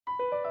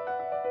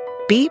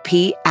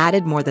BP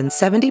added more than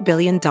 $70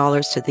 billion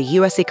to the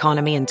U.S.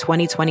 economy in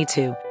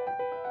 2022.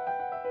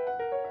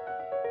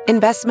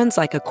 Investments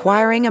like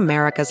acquiring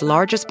America's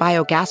largest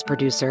biogas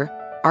producer,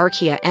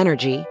 Archaea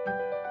Energy,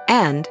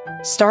 and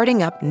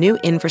starting up new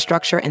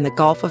infrastructure in the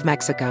Gulf of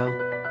Mexico.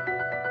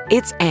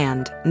 It's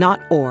and,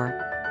 not or.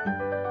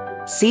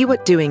 See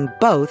what doing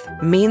both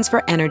means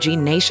for energy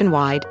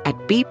nationwide at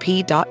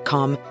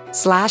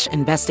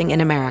bp.com/investing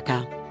in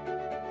America.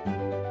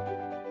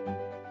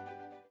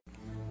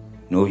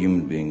 No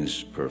human being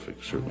is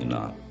perfect, certainly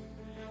not.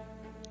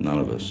 None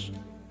of us.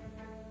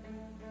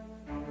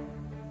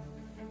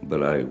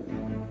 But I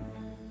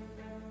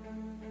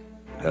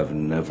have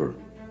never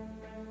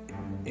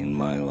in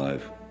my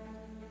life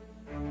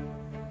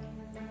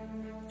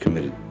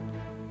committed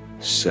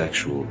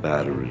sexual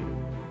battery,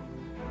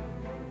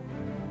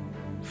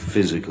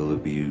 physical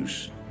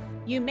abuse.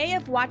 You may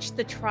have watched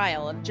the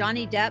trial of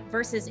Johnny Depp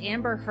versus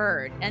Amber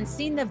Heard and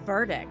seen the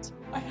verdict.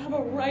 I have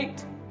a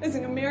right as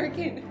an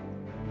American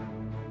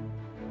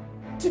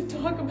to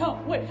talk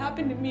about what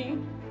happened to me,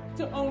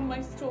 to own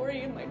my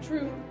story and my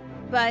truth.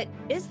 But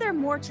is there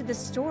more to the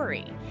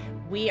story?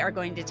 We are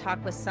going to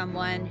talk with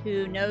someone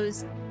who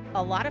knows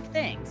a lot of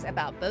things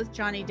about both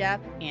Johnny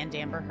Depp and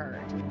Amber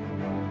Heard.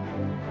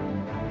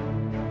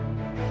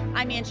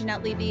 I'm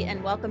Anjanette Levy,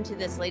 and welcome to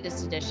this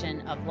latest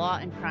edition of Law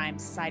and Crime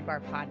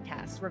Sidebar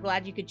Podcast. We're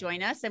glad you could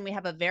join us, and we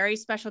have a very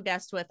special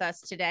guest with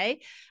us today.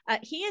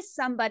 He is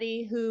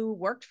somebody who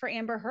worked for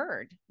Amber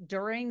Heard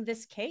during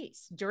this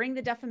case, during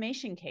the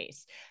defamation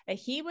case.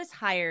 He was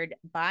hired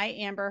by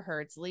Amber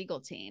Heard's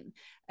legal team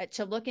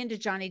to look into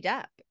Johnny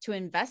Depp, to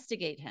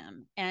investigate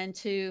him, and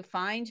to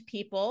find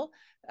people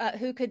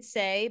who could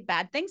say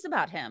bad things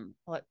about him,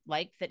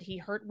 like that he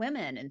hurt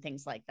women and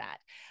things like that.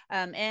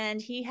 And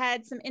he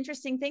had some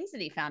interesting things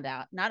that he found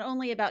out, not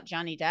only about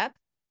Johnny Depp,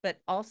 but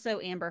also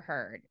Amber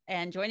Heard.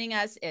 And joining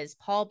us is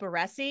Paul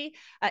Baresi.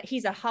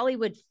 He's a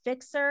Hollywood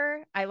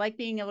fixer. I like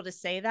being able to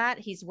say that.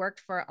 He's worked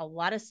for a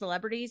lot of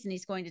celebrities, and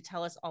he's going to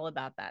tell us all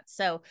about that.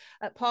 So,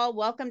 Paul,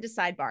 welcome to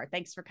Sidebar.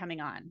 Thanks for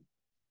coming on.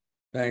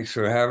 Thanks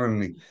for having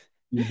me.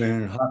 You've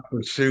been in hot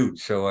pursuit,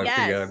 so I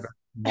figured I'd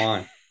come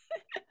on.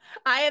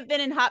 I have been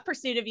in hot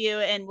pursuit of you,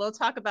 and we'll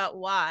talk about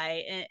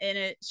why in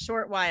a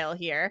short while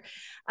here.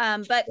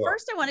 But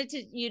first, I wanted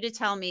you to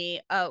tell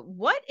me,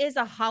 what is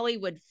a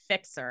Hollywood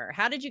fixer?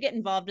 How did you get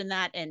involved in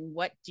that, and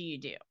what do you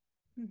do?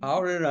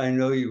 How did I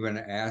know you were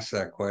going to ask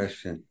that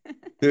question?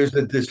 There's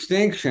a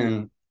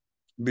distinction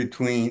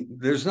between,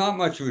 there's not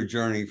much of a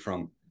journey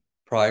from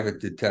private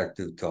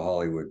detective to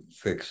Hollywood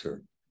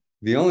fixer.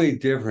 The only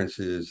difference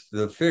is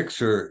the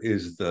fixer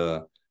is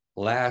the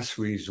last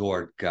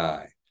resort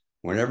guy.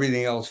 When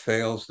everything else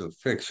fails, the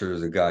fixer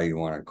is the guy you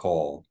want to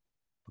call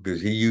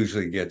because he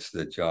usually gets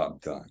the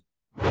job done.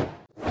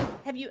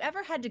 Have you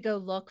ever had to go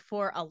look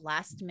for a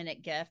last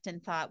minute gift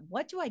and thought,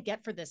 what do I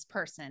get for this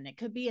person? It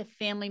could be a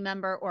family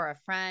member or a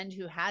friend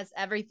who has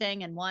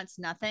everything and wants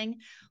nothing.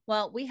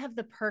 Well, we have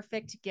the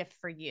perfect gift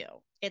for you.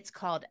 It's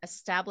called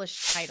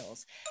Established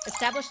Titles.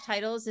 Established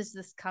Titles is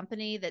this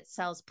company that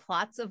sells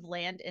plots of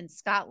land in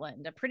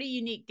Scotland. A pretty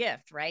unique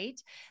gift, right?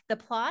 The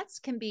plots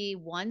can be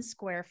 1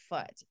 square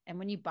foot. And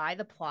when you buy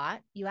the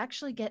plot, you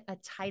actually get a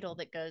title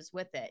that goes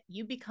with it.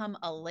 You become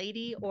a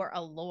lady or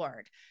a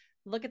lord.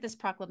 Look at this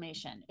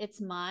proclamation.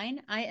 It's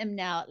mine. I am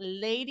now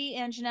Lady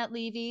Anjanette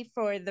Levy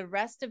for the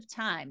rest of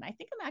time. I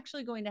think I'm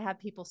actually going to have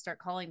people start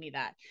calling me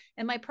that.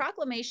 And my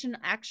proclamation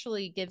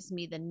actually gives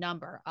me the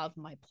number of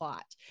my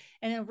plot.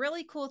 And a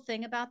really cool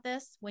thing about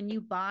this, when you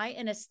buy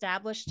an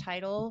established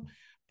title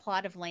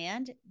plot of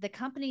land, the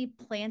company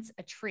plants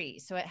a tree.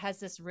 So it has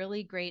this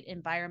really great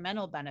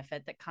environmental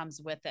benefit that comes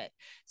with it.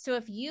 So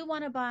if you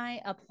want to buy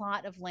a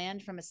plot of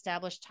land from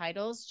Established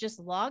Titles, just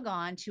log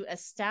on to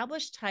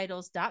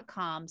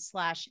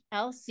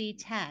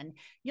establishedtitles.com/LC10.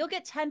 You'll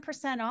get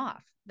 10%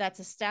 off.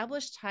 That's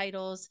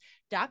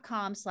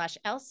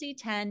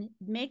establishedtitles.com/LC10.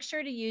 Make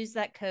sure to use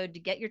that code to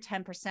get your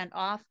 10%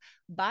 off.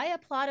 Buy a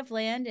plot of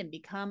land and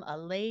become a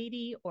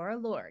lady or a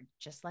lord,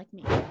 just like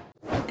me.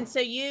 And so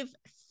you've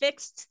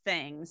fixed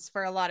things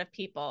for a lot of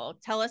people.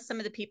 Tell us some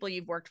of the people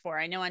you've worked for.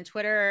 I know on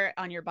Twitter,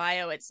 on your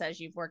bio, it says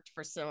you've worked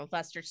for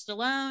Sylvester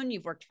Stallone,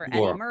 you've worked for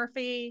Eddie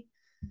Murphy.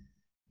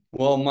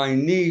 Well, my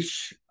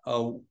niche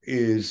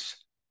is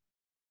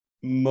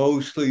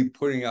mostly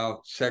putting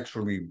out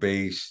sexually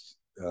based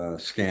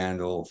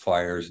scandal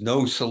fires.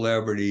 No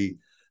celebrity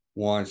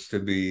wants to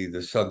be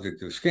the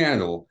subject of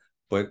scandal,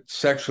 but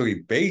sexually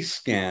based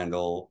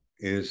scandal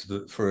is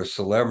for a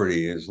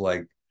celebrity is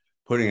like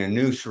putting a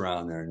noose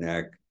around their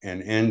neck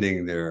and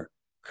ending their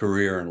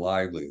career and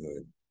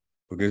livelihood,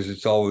 because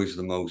it's always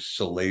the most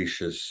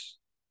salacious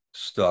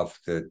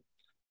stuff that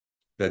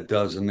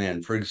does them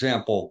in. For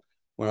example,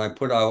 when I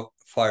put out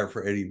Fire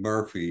for Eddie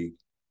Murphy,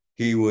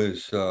 he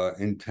was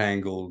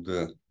entangled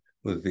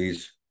with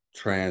these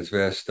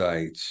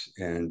transvestites,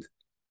 and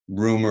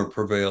rumor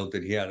prevailed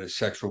that he had a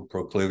sexual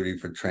proclivity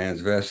for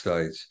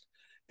transvestites.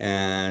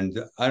 And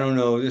I don't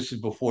know, this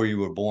is before you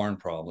were born,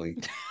 probably.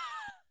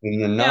 In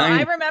the No,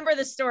 I 90s, remember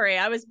the story.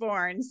 I was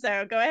born,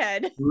 so go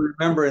ahead.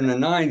 remember in the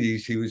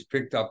 90s, he was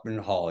picked up in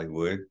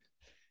Hollywood.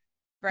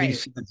 He Right.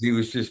 said he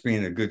was just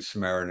being a good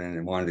Samaritan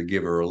and wanted to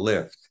give her a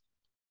lift.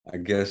 I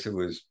guess it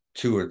was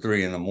 2 or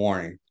 3 in the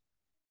morning,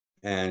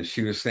 and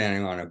she was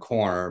standing on a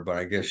corner, but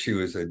I guess she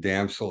was a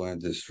damsel in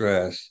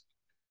distress.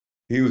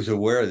 He was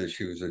aware that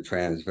she was a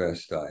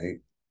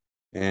transvestite,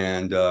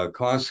 and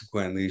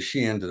consequently,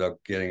 she ended up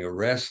getting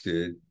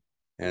arrested,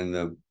 and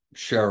the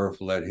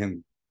sheriff let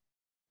him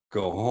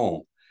go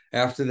home.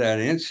 After that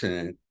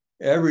incident,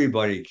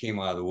 everybody came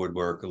out of the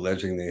woodwork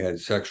alleging they had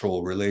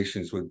sexual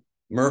relations with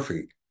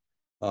Murphy,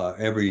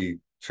 every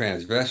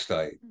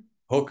transvestite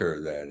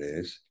hooker, that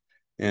is.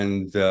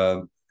 And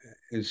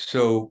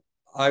so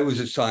I was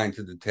assigned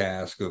to the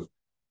task of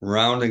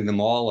rounding them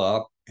all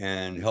up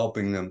and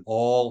helping them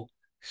all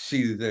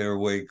see their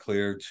way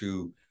clear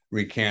to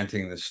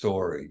recanting the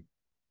story.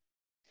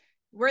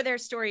 Were their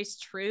stories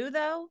true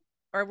though?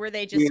 Or were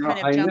they You just know,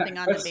 kind of jumping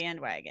on the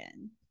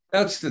bandwagon?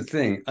 that's the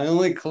thing. I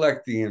only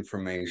collect the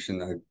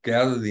information, I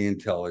gather the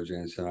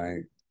intelligence, and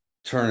I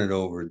turn it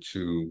over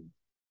to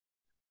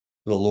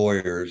the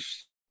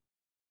lawyers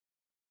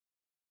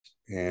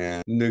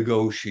and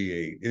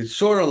negotiate. It's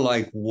sort of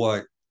like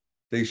what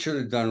they should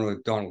have done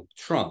with Donald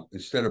Trump.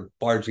 Instead of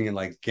barging in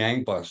like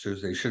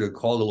gangbusters, they should have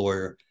called a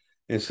lawyer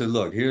and said,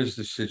 look, here's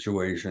the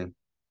situation.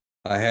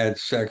 I had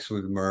sex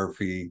with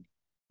Murphy.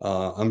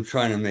 I'm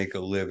trying to make a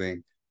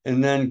living.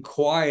 And then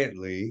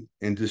quietly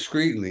and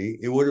discreetly,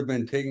 it would have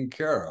been taken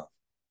care of.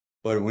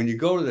 But when you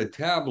go to the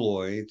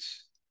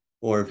tabloids,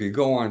 or if you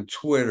go on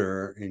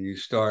Twitter and you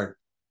start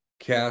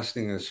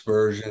casting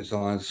aspersions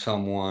on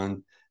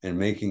someone and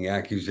making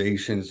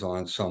accusations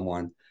on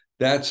someone,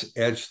 that's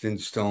etched in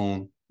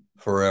stone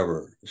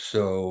forever.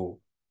 So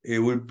it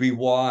would be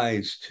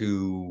wise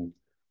to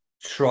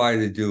try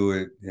to do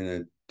it in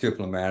a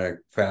diplomatic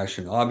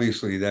fashion.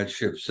 Obviously, that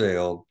ship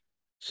sailed.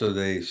 So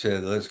they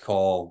said, let's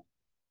call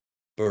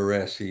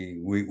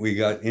Baresi. We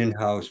got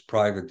in-house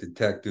private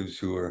detectives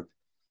who are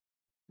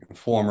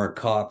former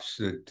cops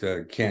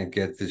that can't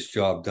get this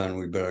job done.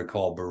 We better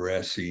call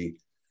Baresi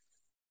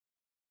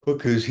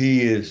because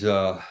he is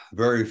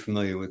very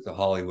familiar with the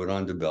Hollywood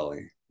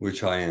underbelly,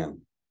 which I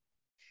am.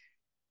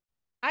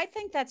 I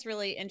think that's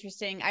really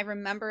interesting. I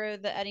remember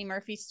the Eddie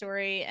Murphy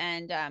story,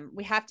 and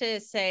we have to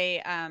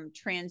say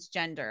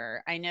transgender.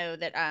 I know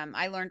that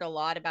I learned a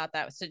lot about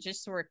that. So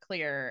just so we're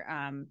clear,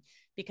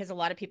 because a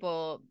lot of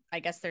people, I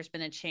guess there's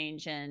been a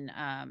change in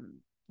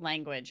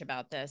language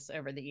about this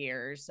over the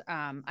years.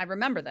 I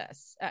remember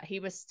this.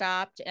 He was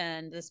stopped,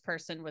 and this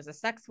person was a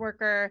sex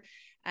worker,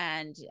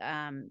 and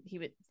he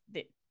would.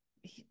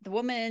 The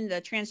woman, the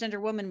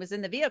transgender woman, was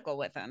in the vehicle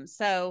with him.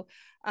 So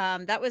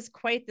that was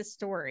quite the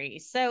story.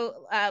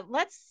 So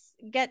let's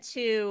get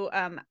to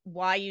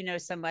why you know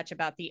so much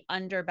about the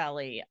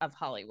underbelly of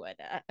Hollywood.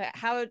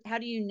 How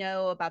do you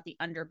know about the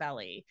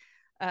underbelly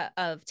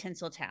of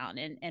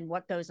Tinseltown and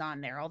what goes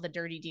on there? All the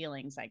dirty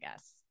dealings, I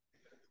guess.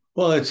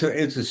 Well, it's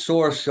a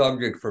sore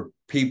subject for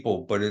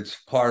people, but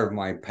it's part of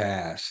my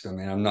past. I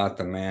mean, I'm not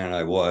the man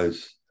I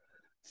was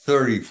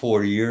 30,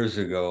 40 years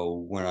ago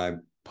when I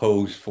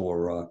posed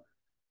for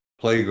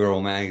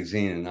Playgirl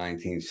magazine in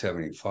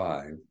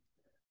 1975.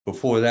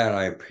 Before that,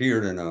 I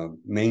appeared in a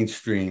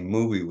mainstream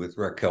movie with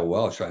Raquel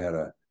Welch. I had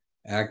an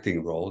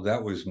acting role.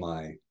 That was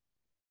my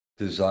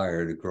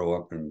desire to grow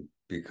up and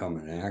become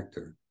an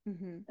actor.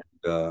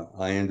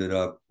 Mm-hmm. I ended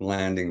up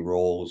landing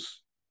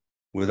roles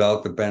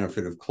without the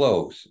benefit of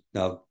clothes.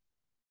 Now,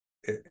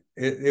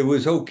 it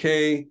was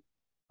okay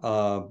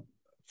uh,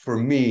 for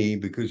me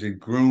because it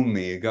groomed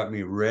me. It got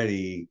me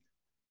ready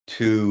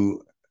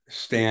to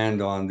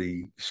stand on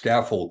the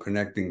scaffold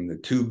connecting the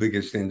two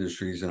biggest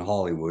industries in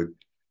Hollywood,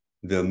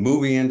 the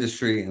movie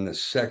industry and the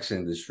sex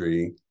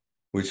industry,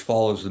 which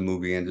follows the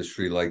movie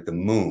industry like the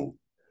moon.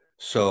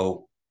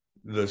 So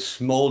the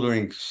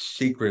smoldering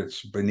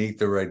secrets beneath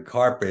the red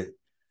carpet,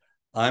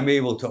 I'm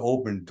able to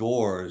open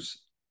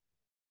doors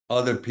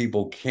other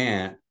people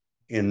can't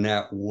in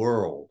that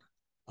world.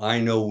 I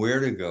know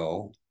where to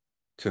go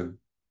to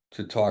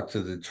talk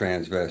to the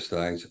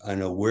transvestites. I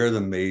know where the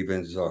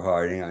mavens are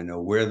hiding. I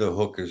know where the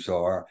hookers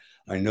are.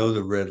 I know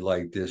the red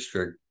light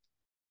district.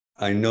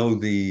 I know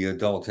the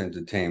adult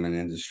entertainment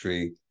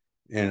industry,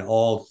 and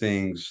all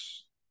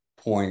things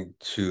point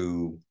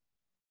to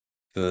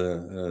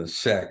the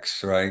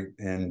sex, right?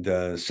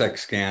 And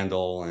sex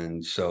scandal.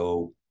 And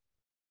so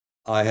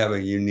I have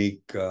a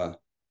unique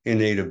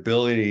innate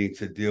ability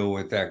to deal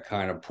with that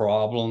kind of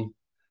problem.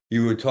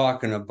 You were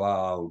talking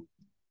about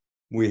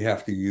we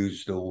have to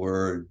use the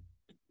word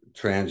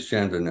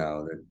transgender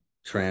now, that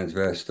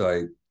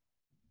transvestite,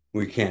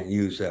 we can't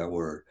use that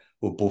word.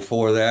 Well,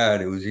 before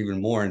that, it was even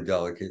more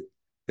indelicate.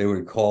 They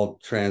would call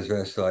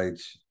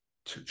transvestites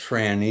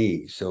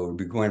tranny. So it would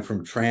be going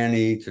from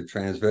tranny to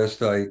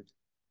transvestite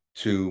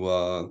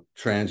to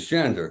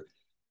transgender.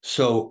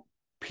 So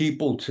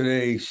people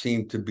today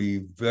seem to be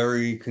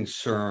very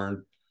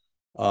concerned,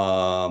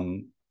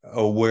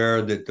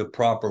 aware that the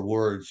proper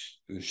words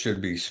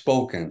should be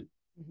spoken.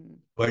 Mm-hmm.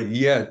 But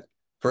yet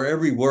for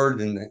every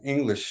word in the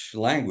English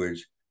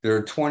language, there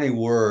are 20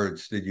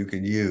 words that you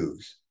can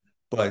use.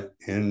 But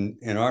in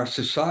our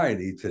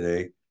society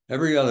today,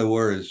 every other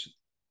word is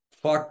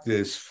fuck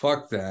this,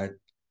 fuck that,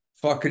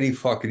 fuckity,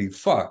 fuckity,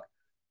 fuck.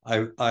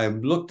 I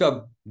looked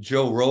up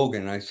Joe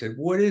Rogan. I said,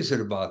 what is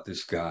it about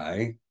this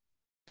guy?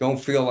 Don't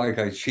feel like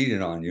I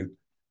cheated on you,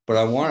 but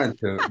I wanted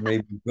to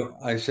maybe go.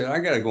 I said, I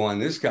got to go on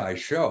this guy's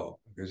show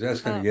because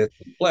that's going to Oh, get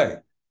some play.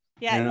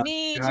 yeah,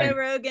 me, Joe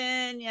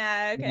Rogan.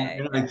 Yeah, okay.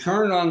 And I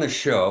turned on the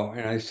show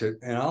and I said,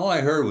 and all I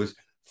heard was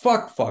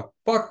fuck, fuck,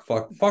 fuck,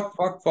 fuck, fuck,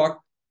 fuck,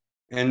 fuck.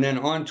 And then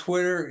on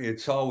Twitter,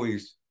 it's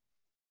always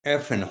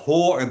effing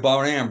whore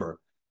about Amber,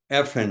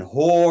 effing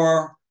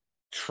whore,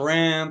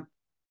 tramp,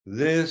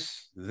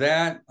 this,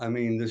 that. I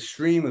mean, the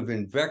stream of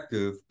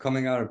invective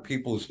coming out of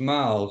people's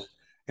mouths.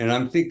 And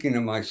I'm thinking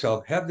to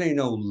myself, have they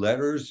no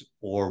letters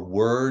or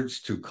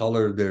words to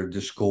color their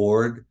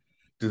discord?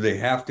 Do they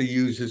have to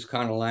use this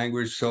kind of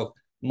language? So,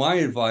 my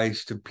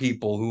advice to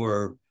people who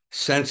are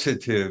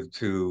sensitive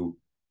to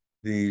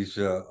these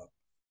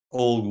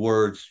old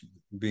words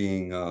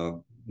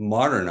being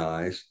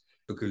modernized,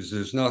 because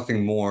there's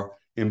nothing more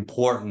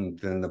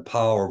important than the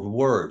power of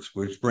words,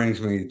 which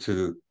brings me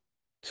to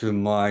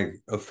my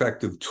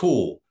effective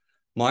tool.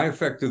 My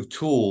effective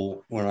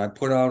tool when I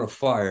put out a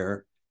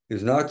fire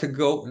is not to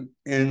go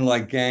in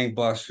like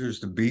gangbusters,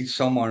 to beat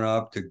someone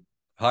up, to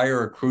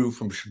hire a crew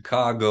from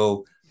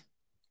Chicago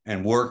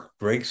and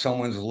break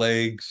someone's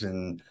legs.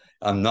 And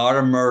I'm not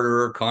a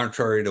murderer,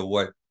 contrary to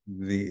what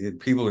the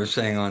people are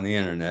saying on the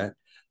internet.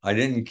 I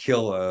didn't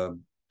kill a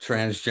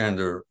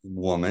transgender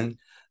woman.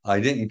 I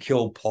didn't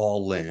kill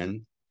Paul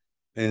Lynn.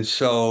 And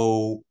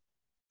so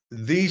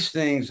these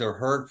things are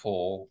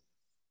hurtful.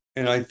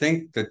 And I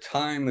think the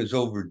time is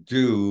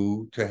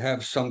overdue to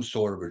have some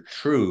sort of a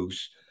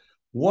truce.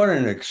 What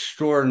an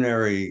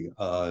extraordinary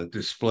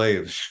display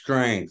of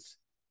strength.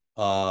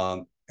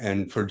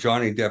 And for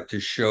Johnny Depp to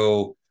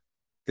show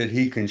that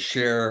he can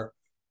share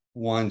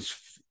one's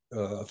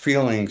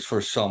feelings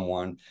for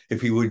someone.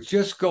 If he would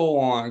just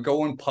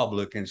go in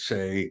public and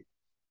say,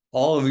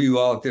 all of you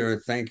out there,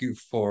 thank you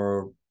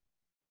for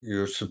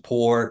your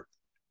support,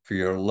 for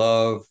your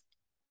love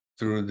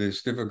through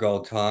this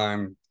difficult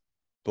time.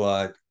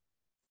 But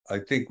I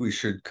think we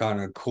should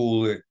kind of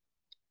cool it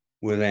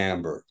with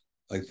Amber.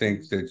 I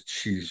think that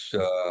she's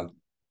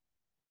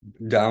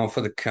down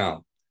for the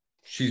count.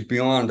 She's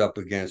beyond up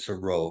against a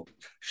rope.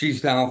 She's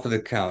down for the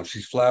count.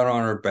 She's flat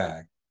on her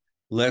back.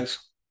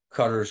 Let's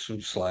cut her some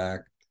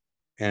slack.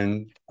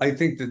 And I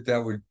think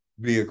that would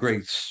be a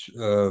great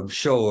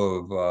show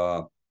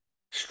of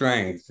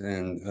strength.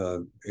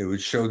 And it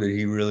would show that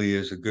he really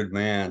is a good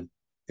man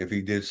if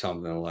he did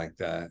something like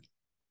that.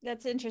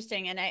 That's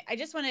interesting. And I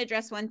just want to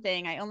address one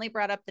thing. I only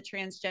brought up the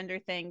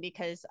transgender thing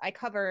because I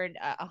covered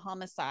a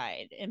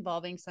homicide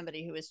involving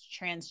somebody who was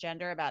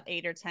transgender about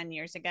 8 or 10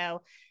 years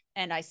ago.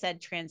 And I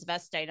said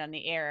transvestite on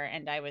the air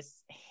and I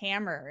was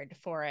hammered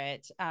for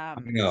it.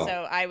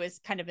 So I was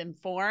kind of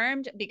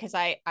informed because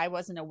I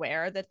wasn't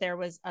aware that there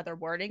was other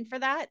wording for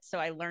that. So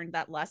I learned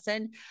that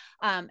lesson.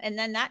 And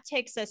then that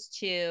takes us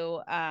to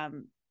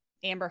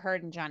Amber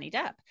Heard and Johnny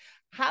Depp.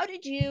 How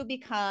did you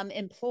become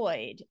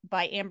employed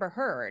by Amber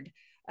Heard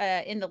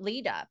in the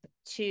lead up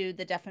to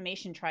the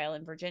defamation trial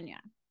in Virginia?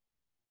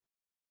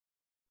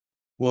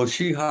 Well,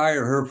 she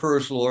hired, her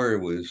first lawyer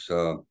was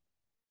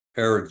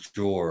Eric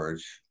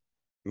George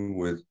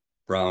with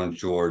Brown,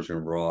 George,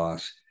 and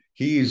Ross.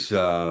 He's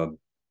a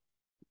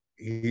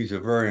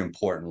very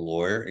important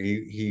lawyer.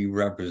 He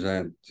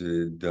represented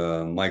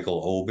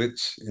Michael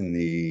Ovitz in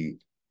the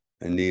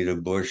Anita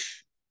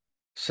Bush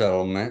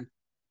settlement.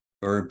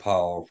 Very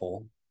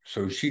powerful.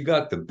 So she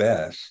got the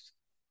best.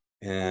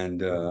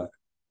 And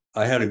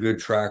I had a good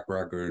track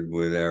record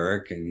with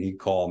Eric, and he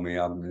called me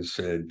up and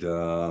said,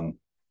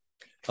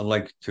 I'd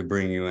like to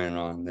bring you in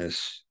on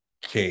this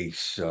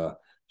case.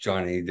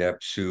 Johnny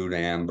Depp sued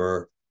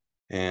Amber,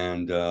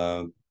 and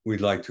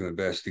we'd like to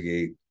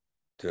investigate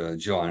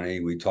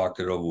Johnny. We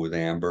talked it over with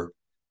Amber,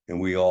 and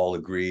we all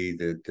agreed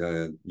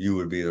that you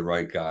would be the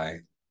right guy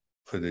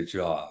for the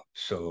job.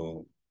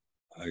 So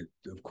I,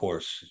 of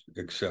course,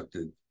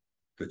 accepted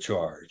the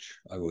charge.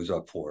 I was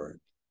up for it.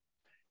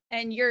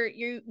 And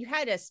you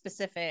had a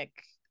specific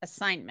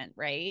assignment,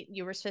 right?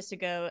 You were supposed to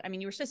go,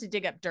 you were supposed to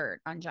dig up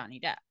dirt on Johnny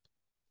Depp.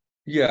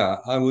 Yeah,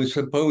 I was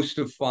supposed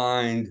to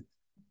find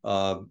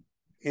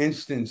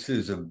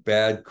instances of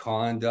bad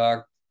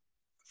conduct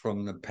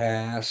from the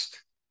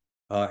past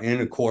in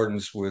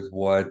accordance with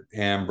what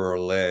Amber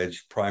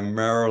alleged,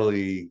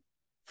 primarily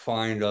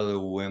find other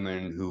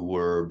women who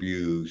were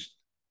abused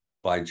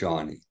by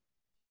Johnny.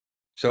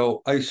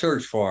 So I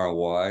searched far and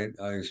wide.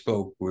 I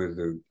spoke with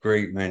a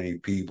great many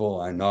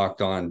people. I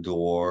knocked on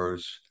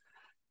doors,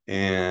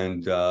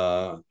 and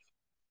I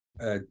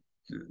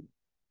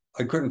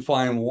couldn't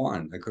find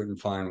one. I couldn't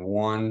find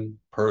one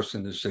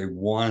person to say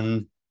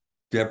one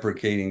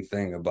deprecating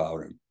thing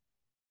about him.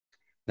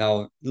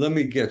 Now, let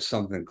me get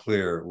something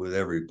clear with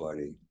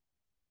everybody.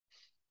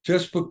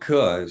 Just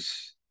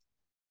because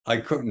I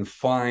couldn't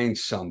find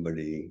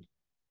somebody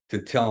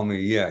to tell me,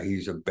 yeah,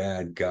 he's a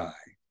bad guy,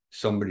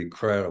 somebody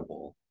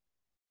credible.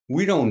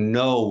 We don't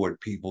know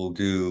what people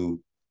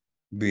do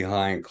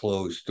behind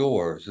closed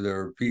doors. There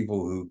are people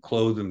who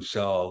clothe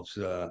themselves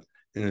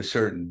in a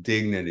certain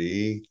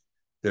dignity.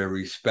 They're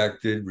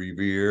respected,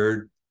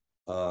 revered,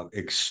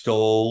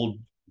 extolled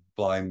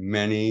by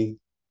many.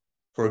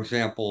 For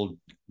example,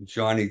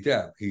 Johnny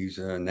Depp, he's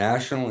a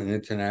national and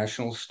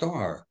international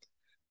star.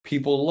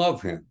 People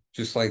love him,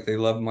 just like they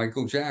love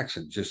Michael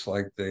Jackson, just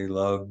like they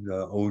loved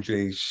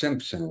O.J.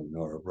 Simpson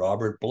or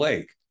Robert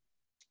Blake.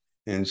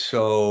 And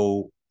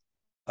so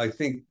I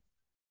think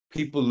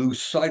people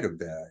lose sight of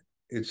that.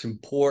 It's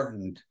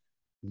important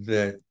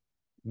that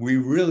we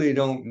really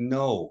don't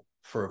know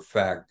for a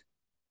fact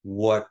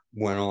what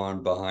went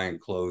on behind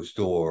closed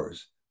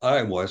doors.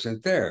 I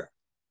wasn't there,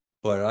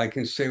 but I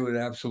can say with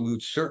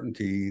absolute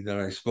certainty that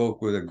I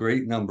spoke with a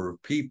great number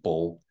of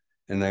people,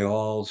 and they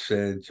all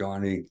said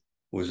Johnny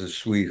was a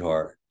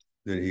sweetheart,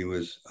 that he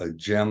was a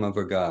gem of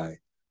a guy.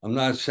 I'm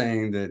not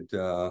saying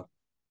that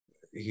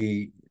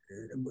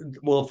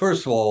well,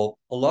 first of all,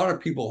 a lot of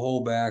people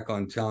hold back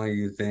on telling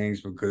you things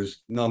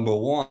because, number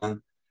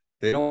one,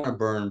 they don't want to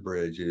burn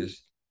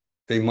bridges.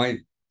 They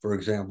might, for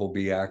example,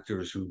 be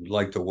actors who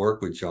like to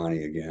work with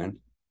Johnny again.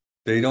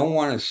 They don't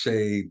want to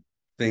say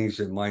things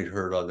that might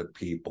hurt other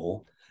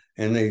people.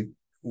 And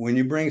when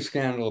you bring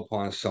scandal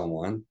upon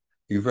someone,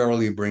 you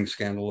verily bring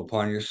scandal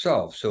upon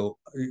yourself. So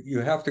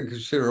you have to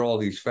consider all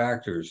these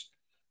factors,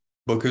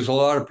 because a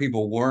lot of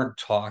people weren't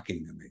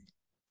talking to me.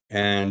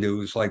 And it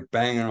was like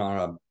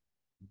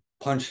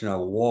punching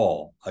a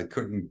wall. I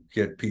couldn't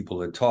get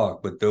people to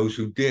talk, but those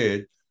who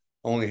did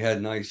only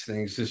had nice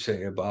things to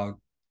say about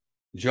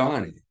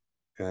Johnny.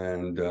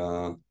 And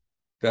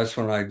that's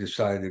when I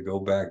decided to go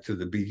back to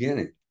the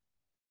beginning.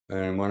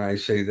 And when I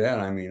say that,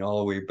 I mean all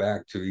the way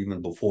back to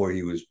even before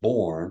he was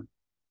born.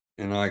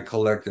 And I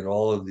collected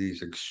all of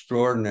these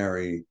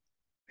extraordinary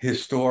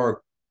historic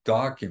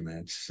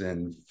documents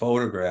and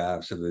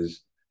photographs of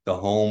the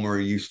home where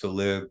he used to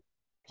live,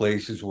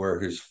 places where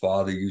his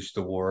father used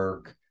to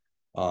work.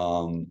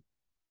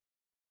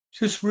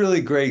 Just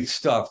really great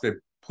stuff that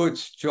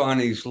puts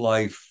Johnny's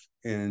life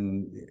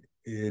in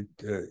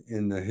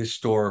the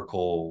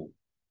historical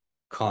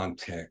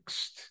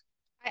context.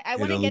 I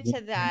want to get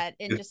to that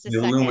in just a It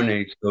second.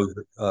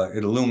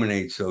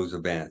 illuminates those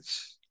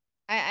events.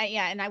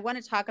 Yeah, and I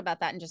want to talk about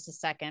that in just a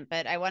second,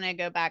 but I want to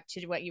go back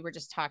to what you were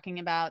just talking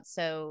about.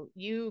 So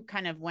you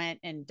kind of went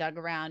and dug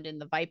around in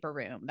the Viper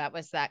Room. That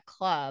was that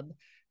club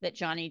that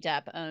Johnny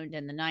Depp owned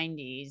in the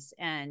 90s.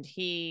 And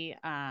he,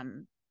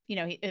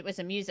 it was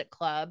a music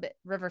club.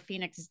 River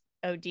Phoenix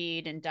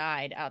OD'd and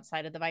died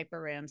outside of the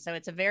Viper Room. So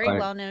it's a very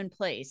well-known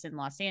place in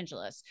Los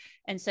Angeles.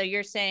 And so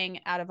you're saying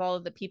out of all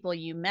of the people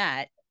you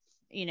met,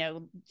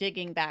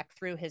 digging back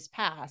through his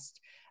past,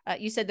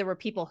 you said there were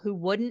people who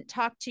wouldn't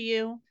talk to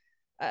you,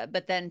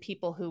 but then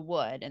people who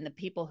would, and the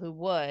people who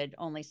would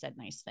only said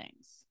nice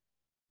things.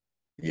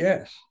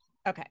 Yes.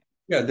 Okay.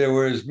 Yeah, there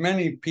were as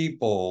many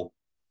people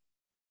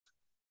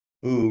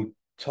who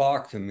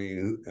talked to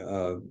me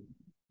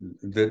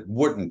that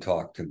wouldn't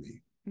talk to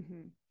me.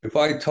 Mm-hmm. If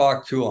I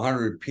talked to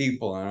 100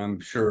 people, and I'm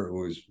sure it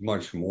was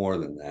much more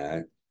than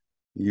that,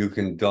 you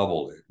can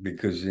double it,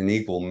 because in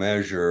equal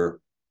measure,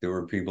 there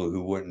were people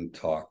who wouldn't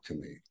talk to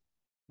me,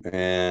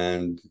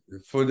 and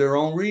for their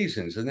own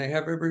reasons, and they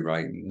have every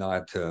right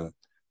not to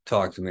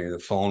talk to me. The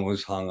phone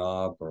was hung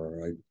up,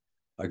 or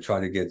I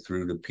tried to get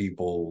through to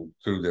people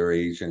through their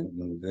agent,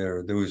 and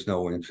there was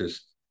no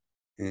interest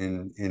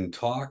in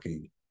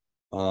talking.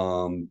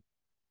 But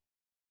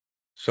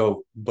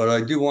I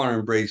do want to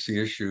embrace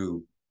the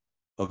issue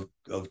of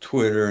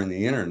Twitter and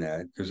the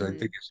internet, because I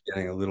think it's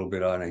getting a little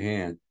bit out of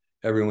hand.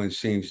 Everyone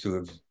seems to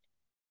have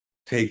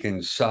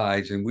taken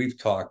sides, and we've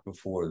talked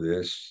before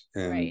this,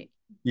 and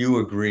you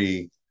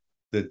agree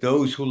that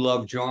those who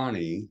love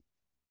Johnny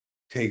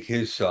take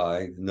his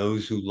side, and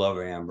those who love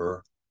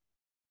Amber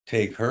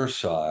take her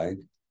side,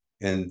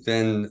 and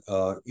then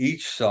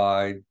each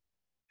side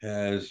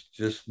has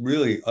just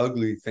really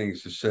ugly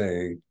things to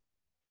say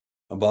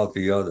about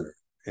the other,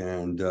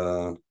 and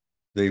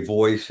they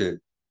voice it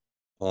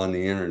on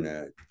the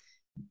internet.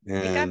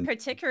 And it got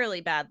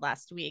particularly bad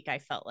last week, I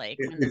felt like,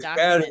 when it's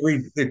bad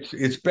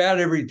it's bad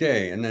every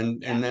day. And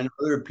then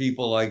other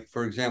people, like,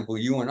 for example,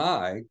 you and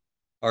I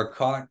are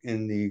caught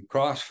in the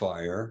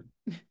crossfire,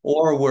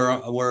 or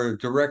we're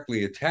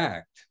directly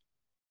attacked.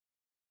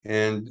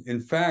 And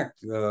in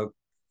fact,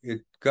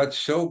 it got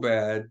so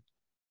bad.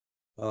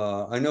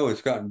 I know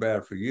it's gotten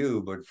bad for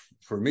you, but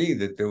for me,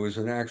 that there was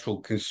an actual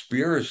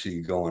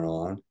conspiracy going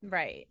on,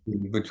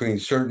 between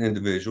certain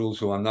individuals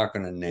who I'm not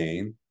going to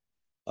name,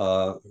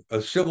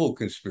 a civil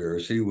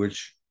conspiracy,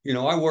 which,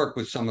 I work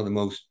with some of the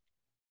most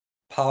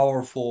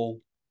powerful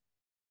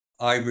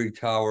ivory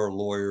tower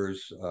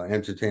lawyers,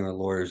 entertainment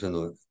lawyers in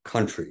the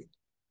country.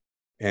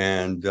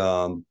 And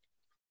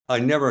I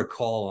never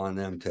call on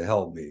them to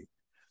help me,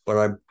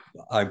 but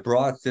I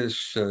brought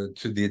this to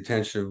the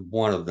attention of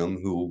one of them,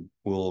 who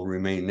will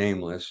remain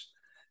nameless.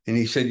 And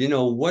he said,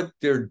 what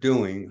they're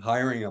doing,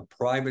 hiring a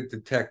private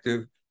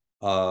detective,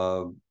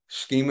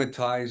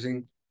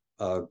 schematizing,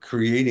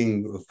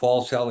 creating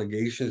false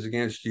allegations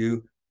against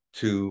you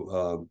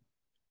to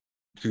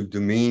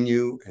demean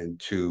you and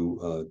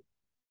to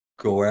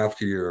go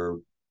after your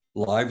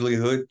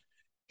livelihood.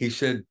 He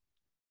said,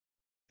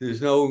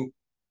 there's no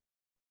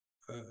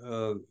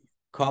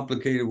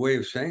complicated way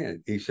of saying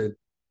it. He said,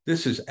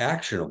 this is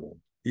actionable.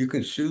 You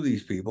can sue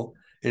these people,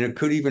 and it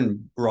could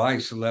even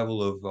rise to the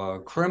level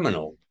of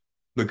criminal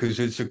because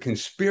it's a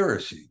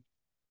conspiracy.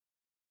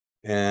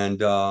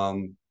 And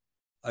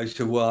I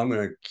said, well, I'm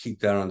going to keep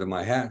that under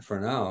my hat for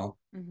now.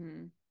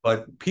 Mm-hmm.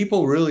 But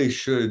people really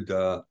should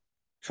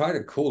try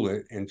to cool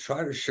it and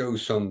try to show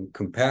some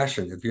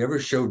compassion. If you ever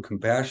showed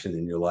compassion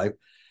in your life,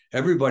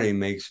 everybody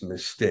makes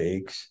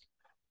mistakes.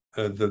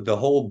 The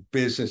whole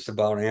business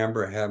about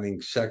Amber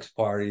having sex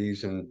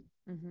parties and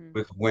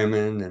with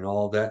women and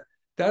all that,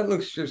 that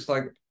looks just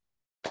like,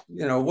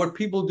 you know, what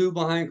people do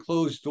behind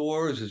closed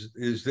doors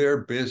is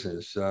their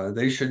business.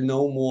 They should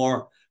no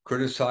more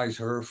criticize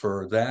her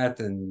for that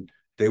than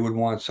they would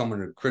want someone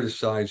to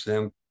criticize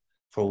them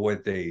for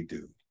what they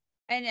do.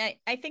 And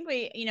I think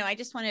I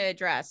just want to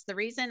address the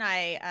reason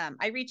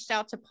I reached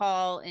out to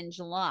Paul in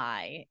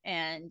July,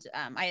 and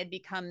I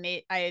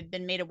had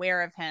been made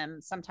aware of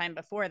him sometime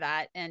before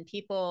that, and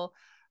people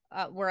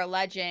were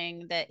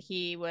alleging that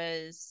he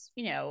was,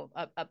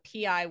 a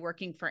PI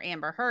working for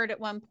Amber Heard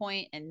at one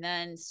point, and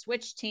then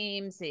switched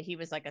teams, that he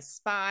was like a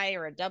spy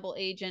or a double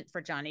agent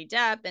for Johnny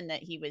Depp, and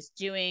that he was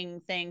doing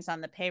things on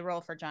the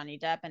payroll for Johnny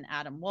Depp and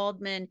Adam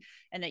Waldman,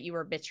 and that you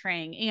were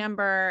betraying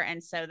Amber.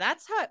 And so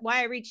that's why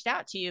I reached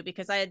out to you,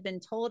 because I had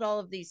been told all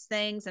of these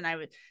things, and I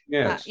would,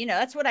 yes.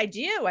 That's what I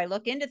do. I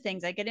look into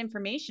things, I get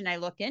information, I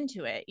look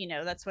into it,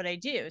 that's what I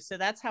do. So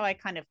that's how I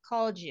kind of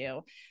called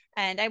you.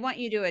 And I want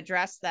you to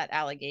address that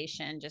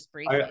allegation just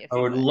briefly. I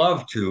would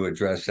love to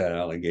address that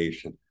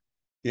allegation.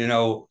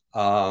 Amber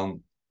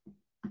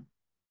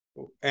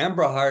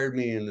hired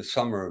me in the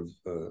summer of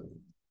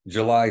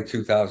July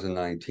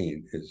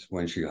 2019 is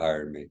when she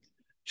hired me.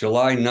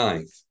 July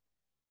 9th,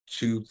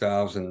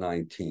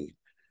 2019.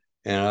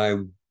 And I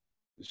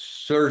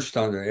searched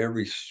under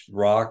every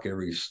rock,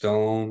 every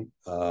stone.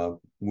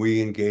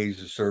 We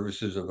engaged the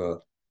services of a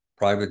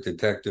private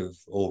detective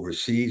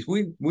overseas.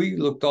 We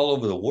looked all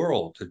over the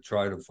world to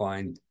try to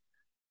find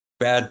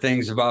bad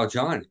things about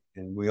Johnny,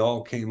 and we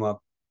all came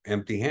up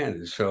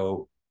empty-handed.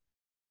 So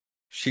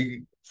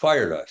she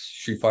fired us.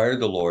 She fired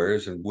the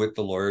lawyers, and with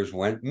the lawyers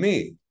went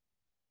me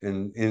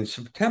in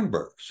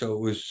September. So it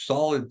was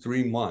solid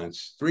 3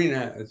 months, three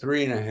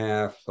and a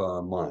half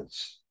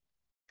months.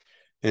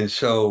 And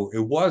so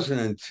it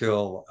wasn't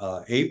until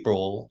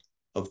April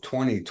of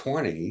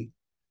 2020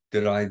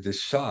 did I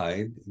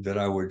decide that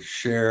I would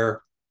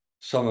share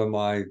some of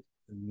my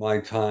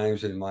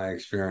times and my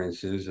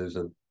experiences as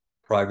a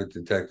private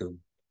detective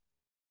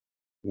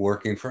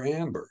working for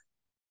Amber.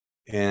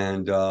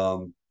 And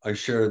I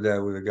shared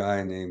that with a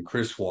guy named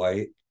Chris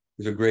White,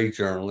 who's a great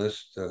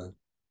journalist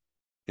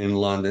in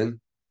London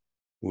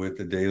with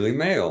the Daily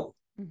Mail.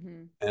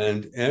 Mm-hmm.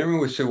 And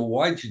everyone would say, well,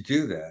 why'd you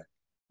do that?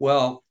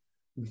 Well,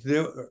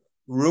 the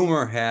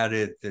rumor had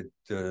it that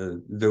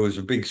there was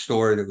a big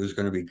story that was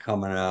going to be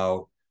coming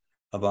out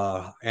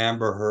about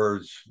Amber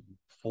Heard's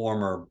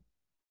former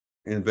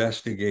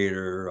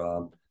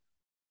investigator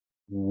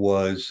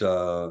was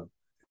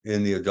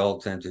in the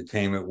adult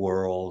entertainment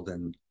world.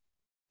 And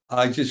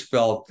I just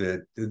felt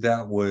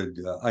that would,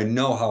 I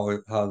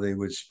know how they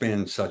would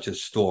spin such a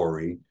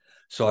story.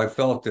 So I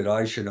felt that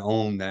I should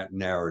own that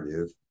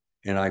narrative.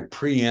 And I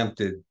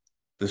preempted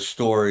the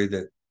story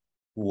that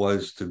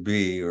was to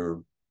be,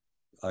 or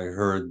I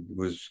heard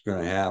was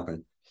going to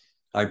happen.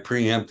 I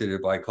preempted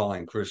it by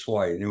calling Chris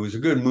White, and it was a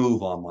good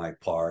move on my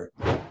part.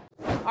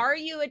 Are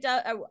you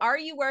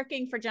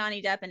working for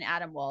Johnny Depp and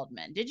Adam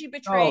Waldman? Did you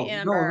betray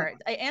Amber? No.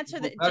 I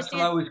answer that. That's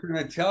what I was going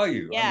to tell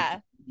you. Yeah.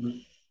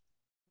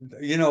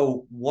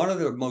 One of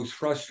the most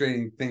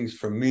frustrating things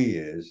for me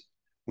is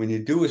when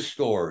you do a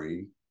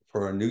story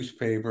for a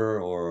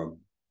newspaper, or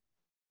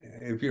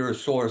if you're a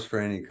source for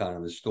any kind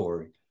of a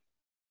story,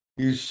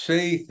 you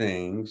say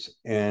things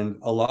and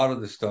a lot of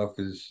the stuff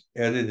is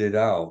edited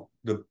out.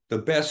 The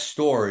best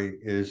story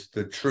is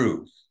the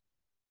truth.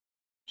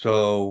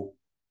 So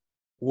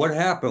what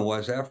happened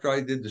was, after I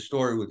did the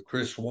story with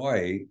Chris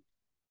White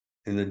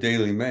in the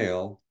Daily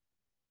Mail,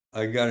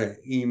 I got an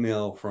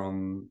email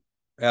from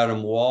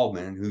Adam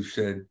Waldman who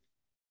said,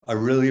 I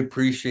really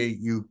appreciate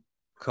you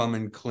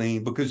coming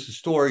clean, because the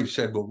story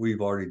said what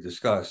we've already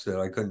discussed, that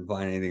I couldn't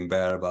find anything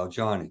bad about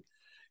Johnny.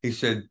 He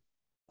said,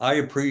 I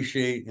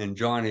appreciate, and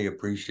Johnny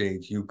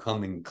appreciates you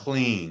coming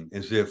clean,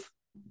 as if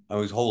I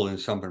was holding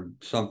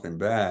something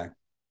back.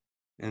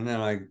 And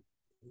then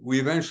we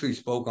eventually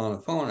spoke on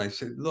the phone. I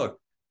said, look,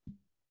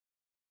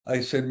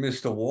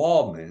 Mr.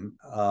 Waldman,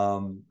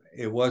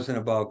 it wasn't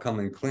about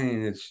coming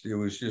clean. It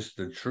was just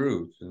the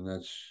truth. And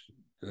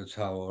that's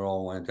how it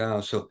all went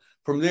down. So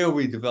from there,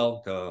 we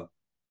developed a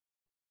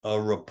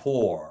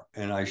rapport,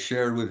 and I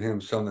shared with him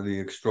some of the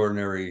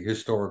extraordinary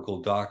historical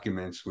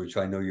documents, which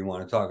I know you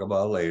want to talk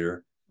about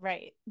later.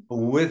 Right.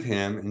 with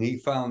him, and he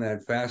found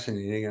that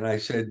fascinating. And I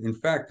said, in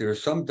fact, there are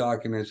some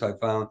documents I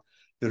found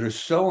that are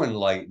so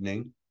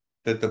enlightening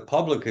that the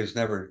public has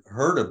never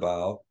heard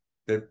about,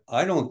 that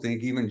I don't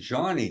think even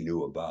Johnny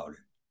knew about it.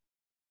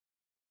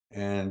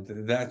 And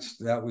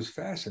that was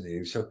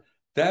fascinating. So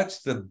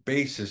that's the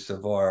basis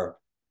of our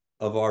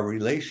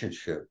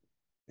relationship,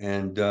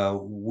 and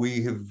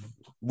we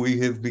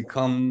have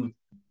become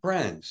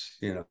friends,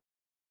 you know.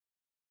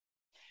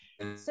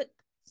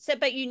 So,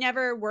 but you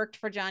never worked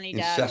for Johnny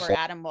Depp or Incessant.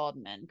 Adam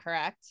Waldman,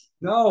 correct?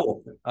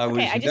 No, I Okay,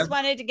 was I just never.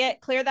 wanted to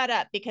clear that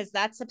up because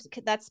that's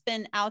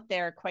been out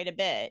there quite a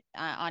bit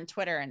on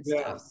Twitter and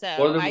Yeah. stuff. So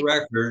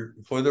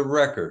For the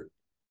record,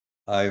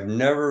 I've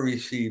never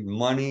received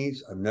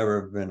monies. I've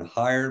never been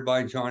hired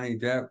by Johnny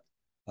Depp.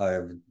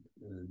 I've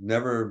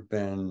never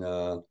been.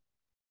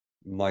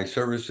 My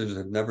services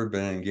have never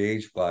been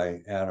engaged by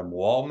Adam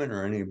Waldman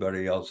or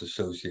anybody else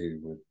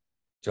associated with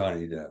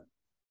Johnny Depp.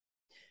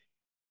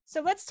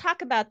 So let's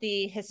talk about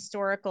the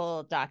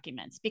historical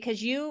documents,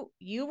 because you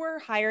were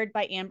hired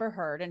by Amber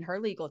Heard and her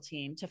legal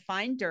team to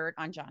find dirt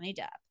on Johnny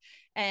Depp,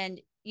 and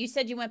you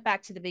said you went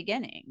back to the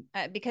beginning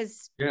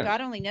because Yeah.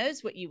 God only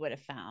knows what you would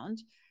have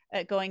found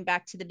going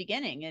back to the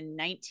beginning in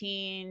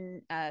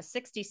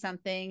 1960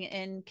 something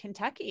in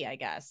Kentucky. I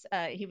guess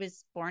he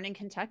was born in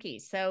Kentucky.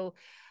 So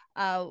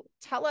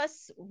tell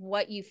us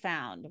what you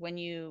found when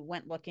you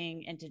went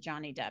looking into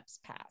Johnny Depp's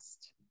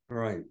past.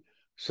 Right.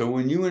 So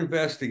when you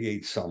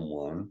investigate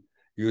someone,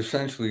 you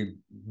essentially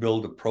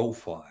build a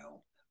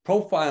profile.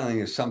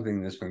 Profiling is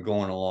something that's been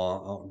going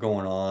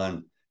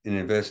on in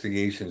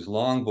investigations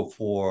long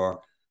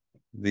before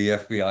the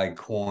FBI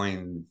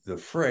coined the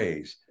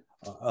phrase.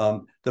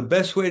 The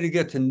best way to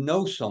get to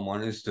know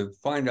someone is to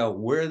find out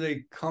where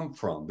they come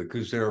from,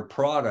 because they're a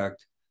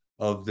product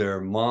of their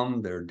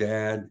mom, their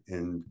dad,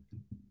 and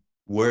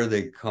where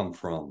they come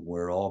from,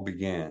 where it all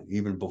began,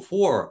 even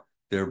before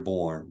they're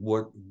born.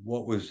 What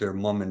was their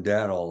mom and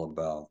dad all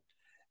about?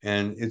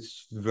 And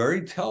it's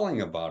very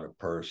telling about a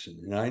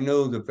person. And I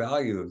know the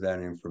value of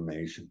that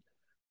information.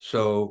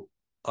 So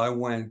I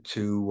went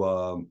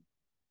to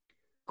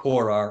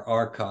court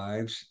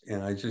archives,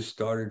 and I just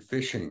started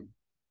fishing,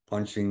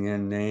 punching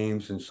in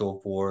names and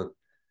so forth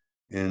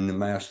in the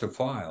master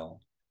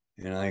file.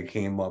 And I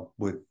came up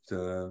with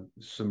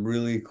some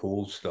really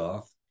cool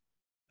stuff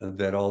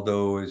that,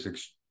 although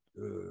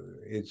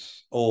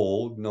it's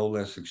old, no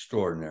less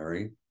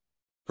extraordinary.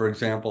 For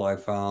example, I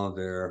found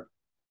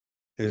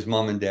his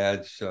mom and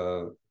dad's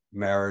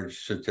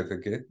marriage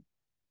certificate.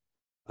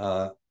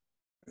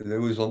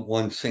 There was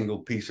one single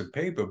piece of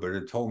paper, but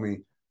it told me,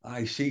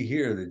 I see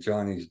here that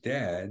Johnny's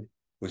dad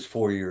was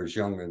 4 years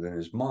younger than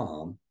his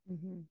mom.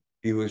 Mm-hmm.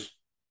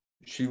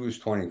 She was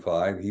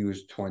 25, he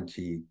was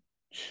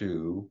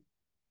 22.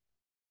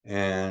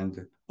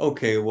 And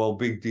okay, well,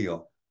 big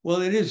deal.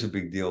 Well, it is a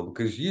big deal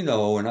because you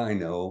know, and I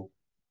know,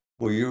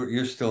 well,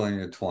 you're still in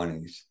your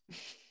 20s.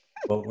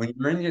 But when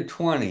you're in your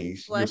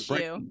 20s, Bless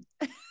you.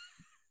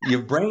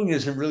 your brain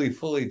isn't really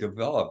fully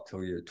developed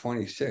till you're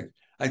 26.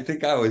 I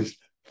think I was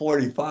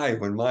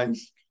 45 when mine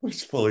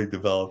was fully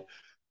developed.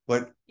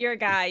 But You're a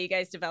guy. You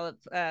guys develop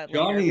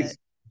later.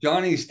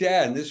 Johnny's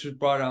dad, and this was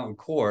brought out in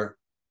court,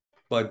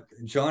 but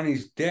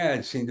Johnny's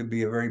dad seemed to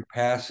be a very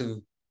passive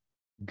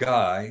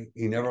guy.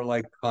 He never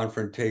liked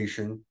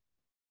confrontation,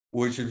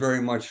 which is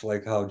very much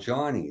like how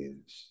Johnny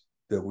is,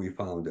 that we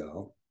found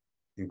out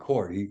in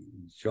court.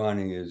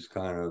 Johnny is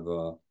kind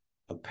of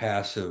a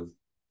passive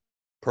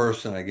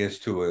person, I guess,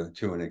 to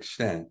an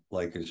extent,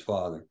 like his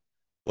father.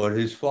 But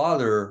his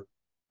father,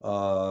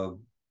 I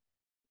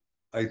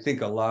think,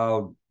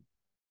 allowed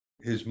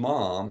his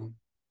mom,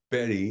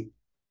 Betty,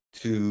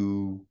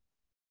 to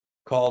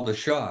call the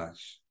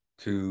shots,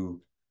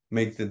 to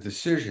make the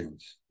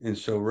decisions. And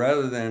so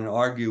rather than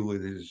argue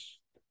with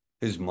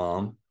his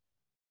mom,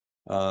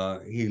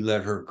 he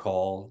let her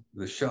call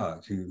the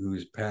shots. He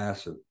was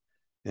passive.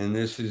 And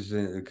this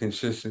is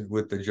consistent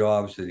with the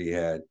jobs that he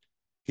had.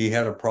 He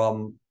had a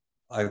problem,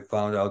 I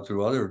found out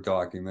through other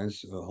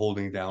documents,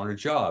 holding down a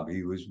job.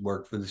 He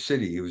worked for the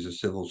city. He was a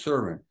civil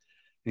servant.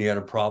 He had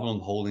a problem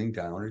holding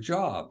down a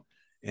job.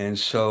 And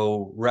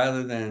so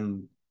rather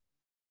than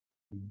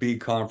be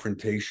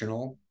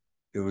confrontational,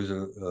 there was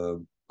a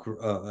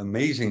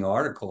amazing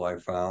article I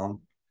found.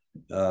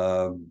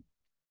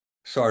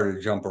 Sorry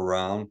to jump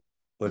around,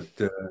 but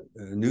a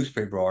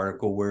newspaper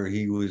article where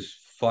he was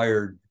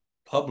fired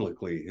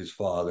publicly, his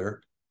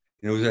father.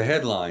 And it was a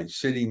headline,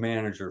 city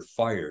manager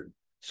fired.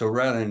 So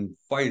rather than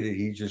fight it,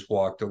 he just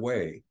walked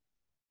away,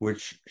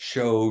 which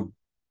showed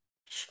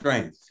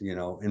strength, you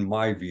know, in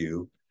my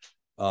view.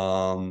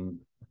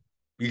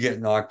 You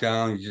get knocked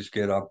down, you just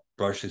get up,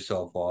 brush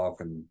yourself off,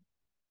 and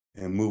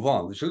move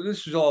on. So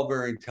this is all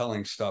very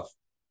telling stuff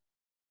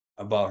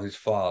about his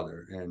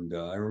father. And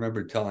I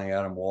remember telling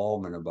Adam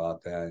Waldman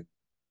about that.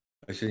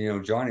 I said, you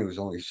know, Johnny was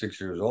only 6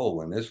 years old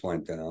when this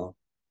went down.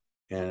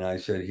 And I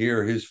said,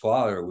 here, his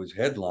father was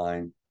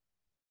headline,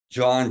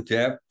 John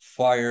Depp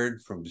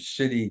fired from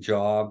city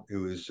job. It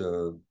was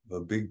a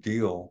big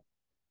deal.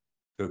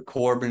 The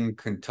Corbin,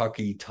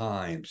 Kentucky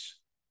Times.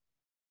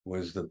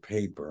 was the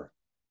paper.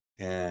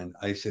 And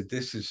I said,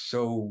 this is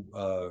so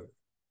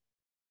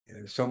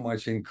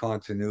much in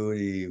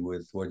continuity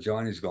with what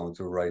Johnny's going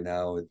through right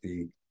now with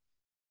the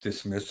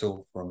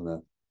dismissal from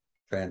the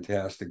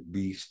Fantastic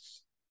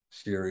Beasts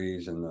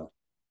series and the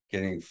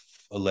getting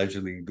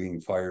allegedly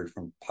being fired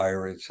from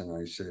Pirates. And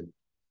I said,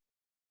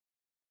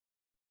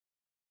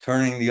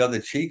 turning the other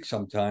cheek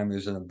sometime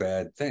isn't a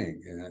bad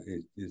thing.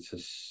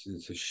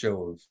 It's a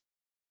show of,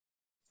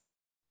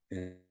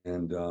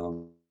 and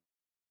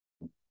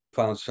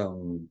found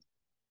some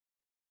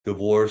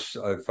divorce.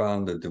 I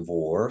found a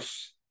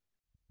divorce.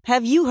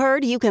 Have you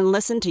heard you can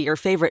listen to your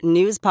favorite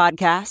news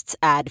podcasts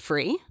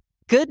ad-free?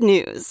 Good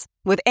news.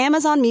 With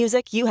Amazon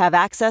Music, you have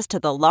access to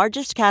the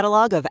largest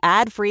catalog of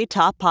ad-free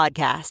top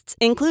podcasts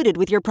included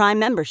with your Prime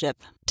membership.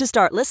 To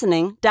start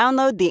listening,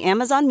 download the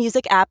Amazon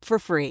Music app for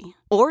free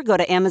or go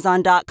to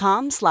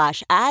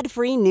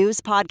amazon.com/ad-free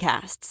news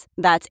podcasts.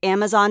 That's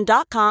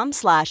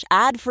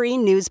amazon.com/ad-free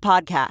news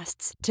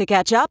podcasts to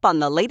catch up on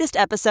the latest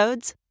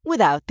episodes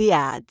without the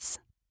ads.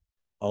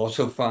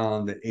 Also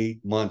found that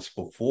 8 months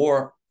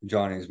before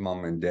Johnny's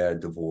mom and dad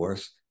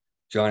divorced,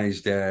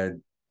 Johnny's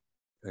dad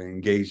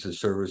engaged the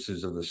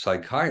services of a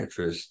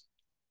psychiatrist,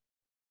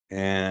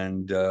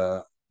 and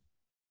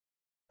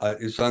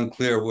it's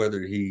unclear whether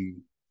he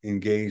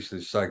engaged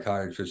the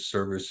psychiatrist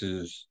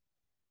services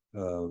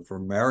for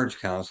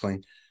marriage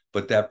counseling,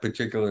 but that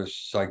particular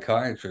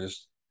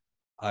psychiatrist,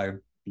 I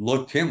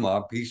looked him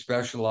up. He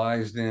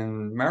specialized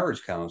in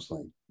marriage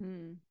counseling.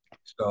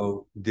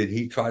 So did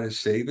he try to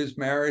save his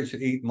marriage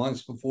 8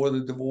 months before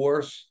the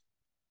divorce?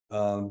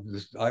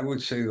 I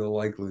would say the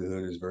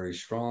likelihood is very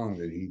strong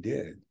that he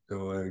did.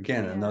 So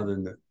again,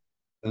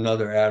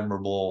 another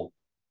admirable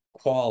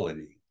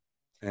quality.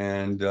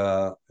 And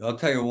I'll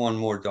tell you one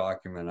more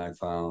document I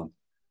found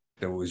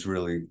that was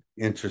really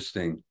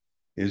interesting,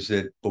 is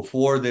that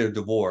before their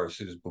divorce,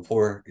 it was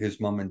before his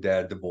mom and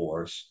dad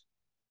divorced,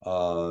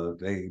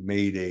 they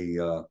made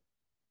a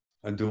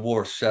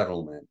divorce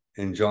settlement.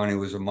 And Johnny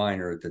was a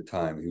minor at the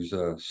time. He was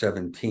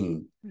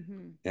 17.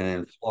 Mm-hmm. And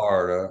in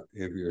Florida,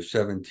 if you're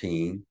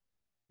 17,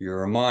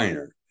 you're a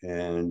minor.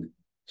 And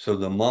so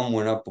the mom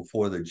went up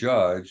before the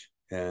judge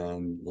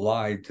and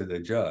lied to the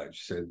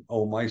judge, said,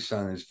 oh, my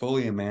son is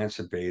fully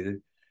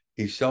emancipated.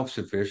 He's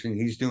self-sufficient.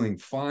 He's doing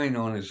fine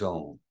on his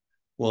own.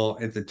 Well,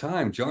 at the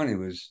time, Johnny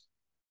was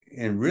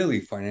in really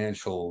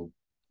financial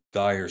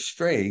dire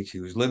straits. He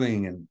was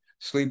living and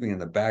sleeping in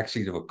the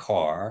backseat of a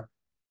car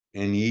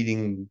and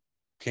eating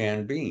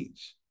canned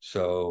beans.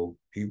 So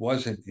he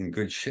wasn't in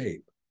good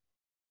shape.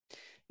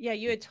 Yeah,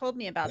 you had told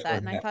me about that,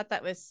 and I thought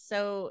that was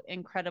so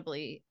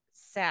incredibly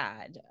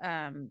sad,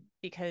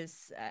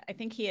 because I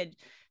think he had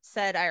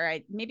said,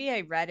 maybe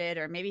I read it,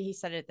 or maybe he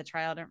said it at the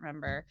trial, I don't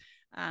remember,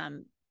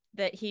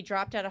 that he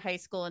dropped out of high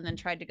school and then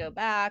tried to go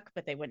back,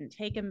 but they wouldn't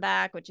take him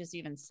back, which is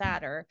even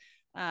sadder.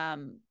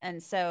 And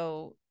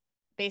so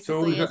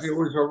basically it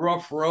was a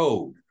rough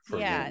road for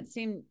him. It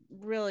seemed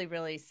really,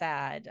 really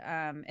sad.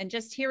 And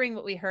just hearing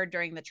what we heard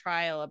during the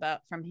trial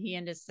from him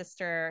and his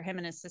sister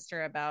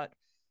about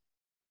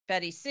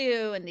Betty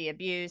Sue and the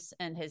abuse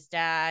and his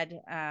dad,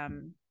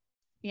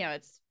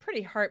 it's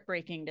pretty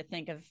heartbreaking to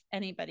think of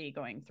anybody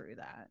going through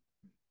that.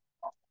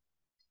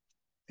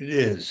 It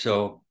is.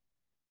 So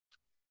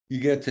you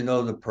get to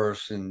know the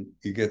person,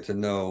 you get to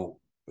know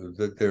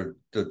that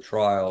the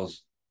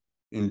trials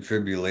and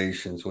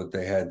tribulations, what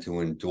they had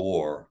to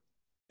endure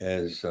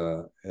as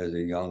a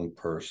young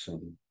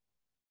person,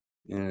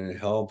 and it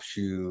helps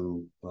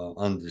you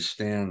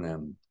understand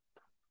them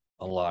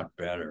a lot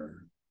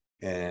better.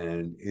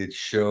 And it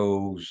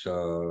shows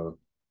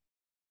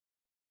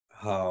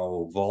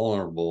how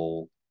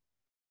vulnerable.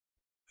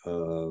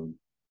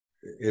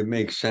 It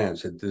makes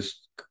sense that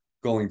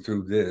going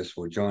through this,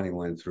 what Johnny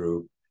went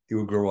through, he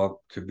would grow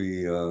up to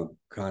be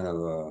kind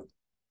of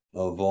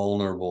a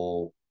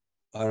vulnerable,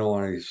 I don't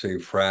want to say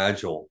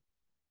fragile,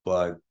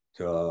 but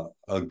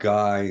a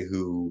guy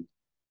who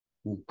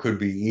could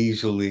be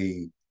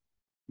easily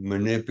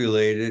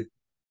manipulated,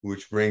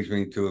 which brings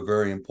me to a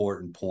very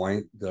important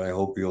point that I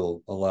hope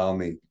you'll allow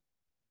me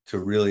to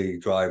really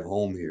drive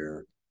home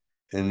here.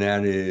 And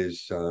that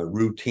is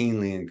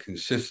routinely and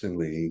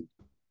consistently,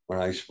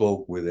 when I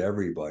spoke with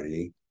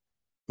everybody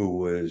who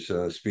was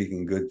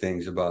speaking good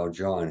things about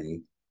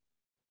Johnny,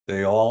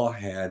 they all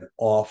had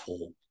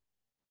awful,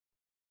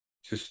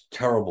 just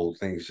terrible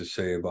things to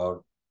say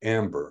about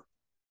Amber.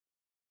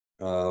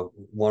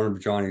 One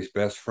of Johnny's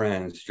best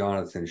friends,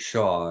 Jonathan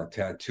Shaw, a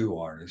tattoo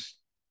artist,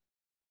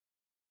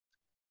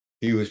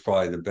 he was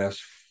probably the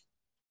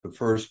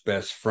first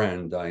best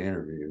friend I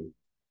interviewed.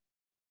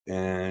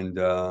 And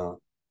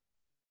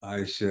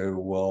I said,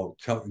 well,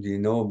 do you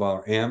know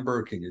about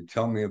Amber? Can you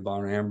tell me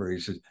about Amber? He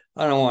said,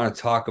 I don't want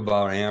to talk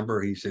about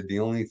Amber. He said,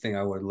 the only thing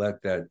I would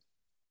let that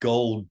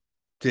gold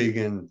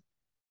digging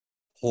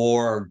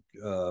whore,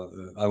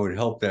 I would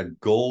help that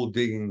gold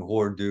digging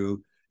whore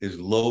do is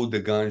load the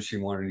gun she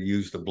wanted to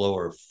use to blow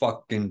her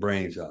fucking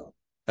brains out.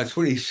 That's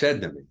what he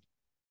said to me.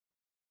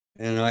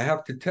 And I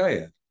have to tell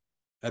you,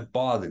 that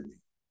bothered me.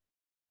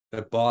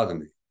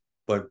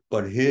 but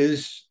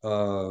his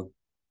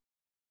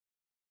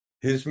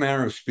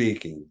manner of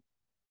speaking,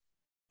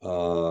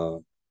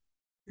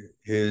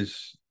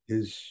 his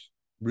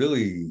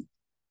really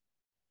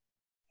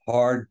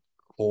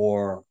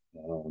hardcore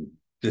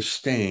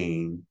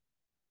disdain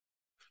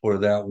for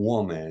that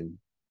woman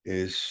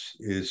is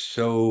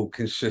so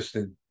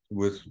consistent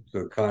with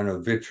the kind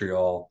of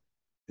vitriol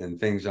and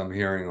things I'm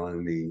hearing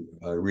on the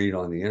read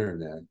on the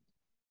internet.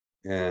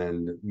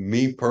 And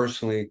me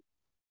personally,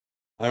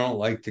 I don't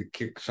like to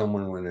kick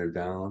someone when they're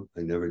down.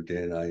 I never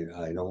did.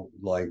 I don't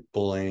like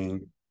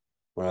bullying.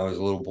 When I was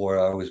a little boy,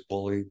 I was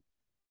bullied,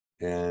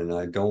 and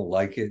I don't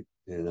like it.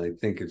 And I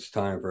think it's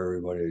time for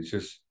everybody to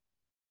just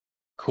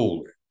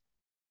cool it.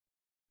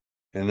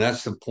 And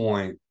that's the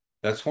point.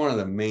 That's one of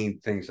the main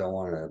things I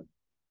want to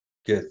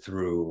get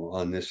through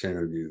on this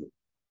interview.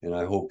 And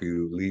I hope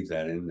you leave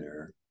that in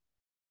there.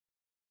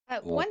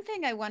 One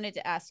thing I wanted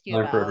to ask you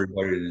time about. for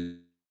everybody to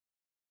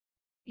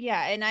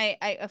Yeah, and I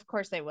of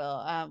course I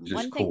will.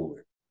 just cool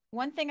it.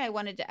 One thing I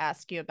wanted to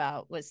ask you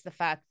about was the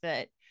fact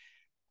that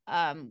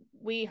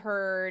we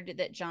heard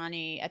that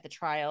Johnny at the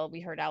trial,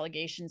 we heard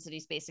allegations that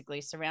he's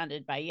basically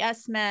surrounded by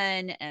yes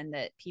men and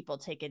that people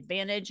take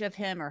advantage of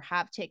him or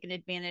have taken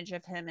advantage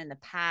of him in the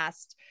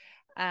past,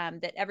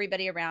 that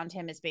everybody around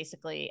him is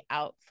basically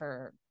out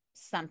for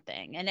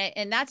something.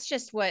 And that's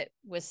just what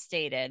was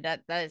stated.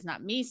 That is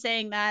not me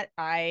saying that.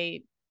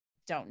 I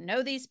don't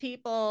know these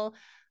people.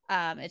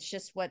 It's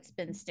just what's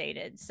been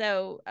stated.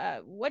 So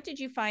what did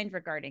you find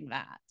regarding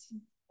that?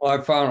 Well,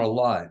 I found a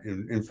lot.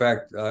 In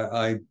fact,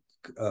 I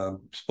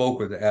spoke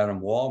with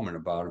Adam Wallman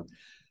about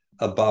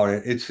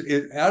it.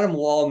 Adam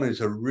Wallman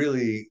is a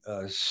really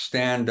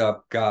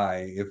stand-up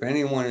guy. If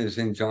anyone is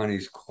in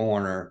Johnny's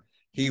corner,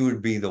 he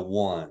would be the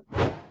one.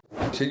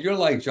 I said, "You're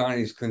like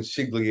Johnny's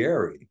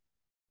consigliere."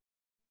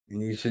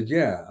 And he said,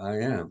 "Yeah, I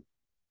am."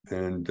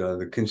 And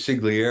the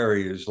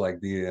consigliere is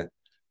like the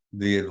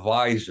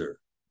advisor,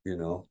 you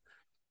know.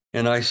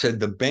 And I said,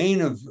 the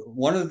bane of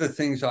one of the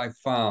things I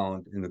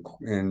found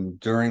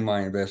during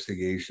my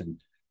investigation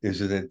is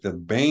that the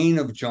bane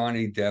of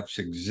Johnny Depp's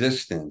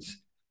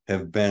existence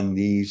have been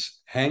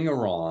these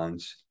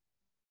hanger-ons,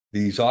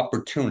 these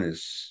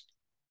opportunists,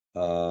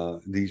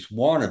 these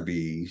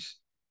wannabes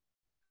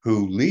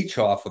who leech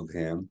off of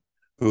him,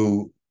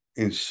 who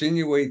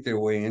insinuate their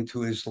way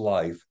into his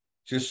life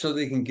just so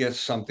they can get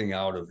something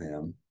out of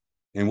him.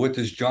 And what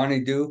does Johnny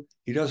do?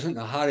 He doesn't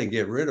know how to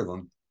get rid of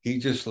them. He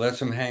just lets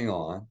them hang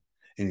on.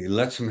 And he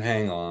lets them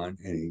hang on,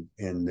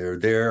 and they're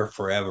there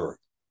forever.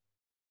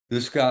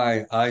 This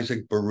guy,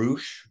 Isaac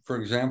Baruch, for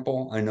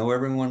example, I know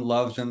everyone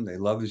loves him. They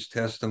love his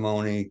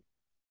testimony.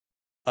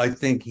 I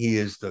think he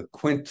is the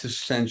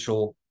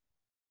quintessential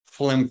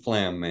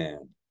flim-flam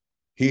man.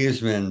 He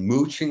has been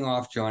mooching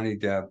off Johnny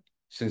Depp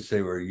since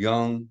they were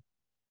young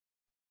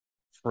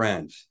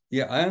friends.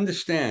 Yeah, I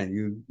understand.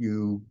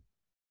 You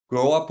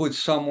grow up with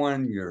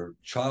someone, your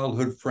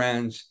childhood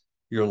friends,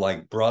 you're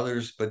like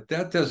brothers, but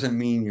that doesn't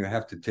mean you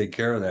have to take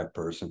care of that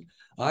person.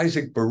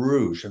 Isaac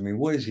Baruch, I mean,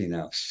 what is he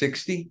now,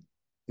 60?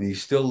 And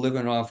he's still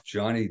living off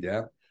Johnny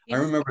Depp? Yes,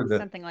 I remember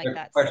something like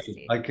that. question.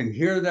 60. I can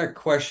hear that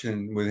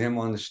question with him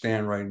on the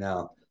stand right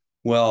now.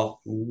 Well,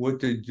 what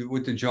did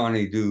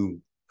Johnny do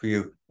for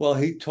you? Well,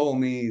 he told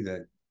me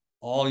that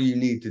all you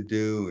need to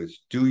do is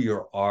do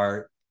your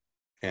art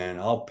and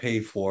I'll pay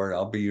for it.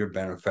 I'll be your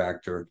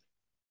benefactor.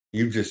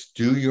 You just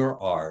do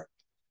your art.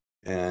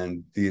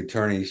 And the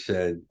attorney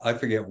said, I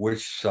forget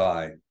which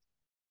side,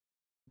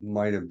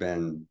 might have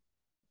been,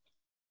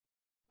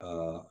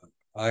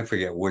 I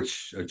forget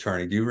which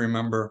attorney. Do you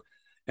remember?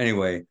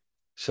 Anyway,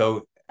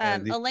 so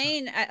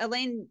Elaine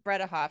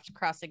Bredehoft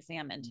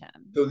cross-examined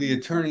him. So the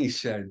attorney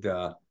said,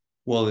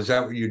 well, is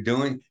that what you're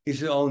doing? He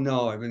said, oh,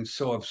 no, I've been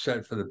so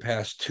upset for the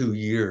past 2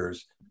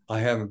 years. I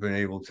haven't been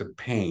able to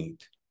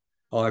paint.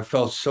 Oh, I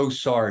felt so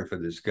sorry for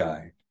this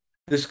guy.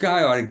 This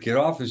guy ought to get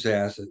off his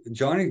ass.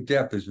 Johnny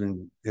Depp has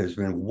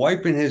been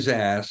wiping his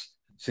ass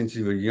since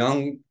he was a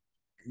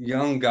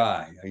young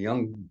guy, a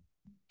young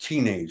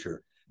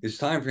teenager. It's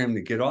time for him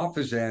to get off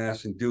his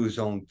ass and do his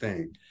own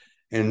thing.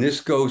 And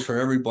this goes for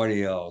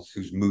everybody else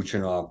who's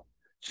mooching off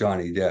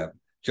Johnny Depp.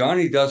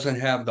 Johnny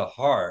doesn't have the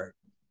heart.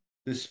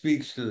 This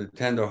speaks to the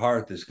tender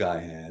heart this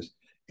guy has.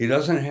 He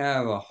doesn't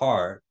have the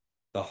heart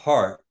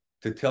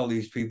to tell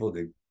these people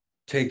to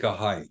take a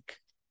hike.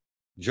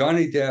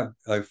 Johnny Depp,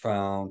 I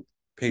found,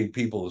 paid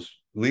people's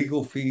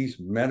legal fees,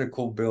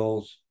 medical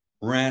bills,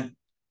 rent.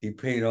 He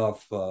paid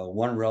off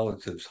one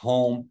relative's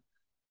home.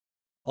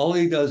 All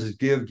he does is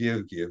give.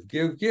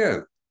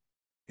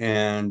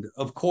 And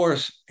of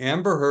course,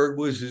 Amber Heard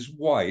was his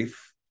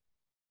wife.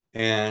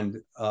 And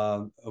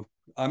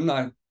I'm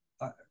not,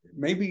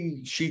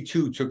 maybe she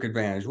too took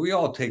advantage. We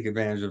all take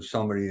advantage of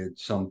somebody at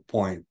some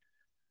point,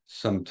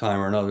 sometime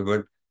or another.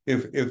 But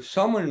if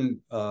someone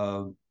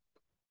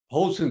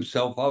holds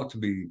himself out to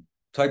be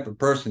type of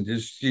person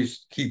just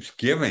keeps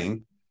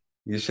giving,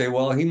 you say,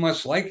 well, he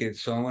must like it,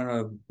 so I'm going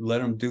to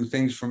let him do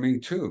things for me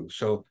too.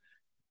 So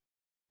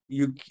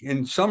you,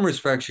 in some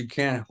respects, you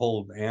can't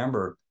hold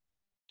Amber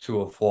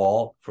to a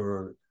fault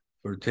for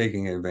for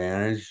taking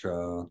advantage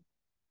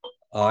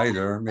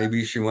either.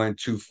 Maybe she went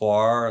too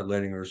far,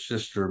 letting her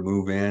sister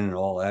move in and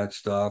all that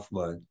stuff.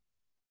 But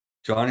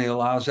Johnny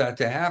allows that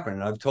to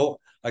happen. I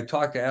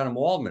talked to Adam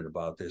Waldman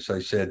about this. I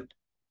said,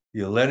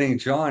 you're letting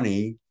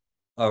Johnny,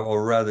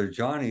 or rather,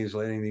 Johnny is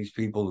letting these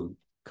people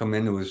come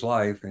into his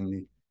life,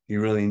 and he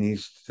really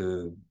needs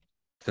to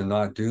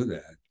not do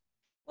that.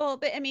 Well,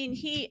 but I mean,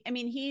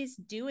 he's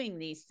doing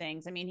these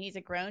things. I mean, he's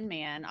a grown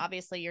man.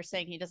 Obviously, you're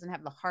saying he doesn't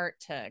have the heart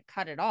to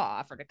cut it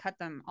off or to cut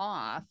them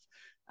off.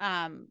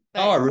 No,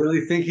 I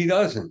really think he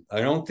doesn't.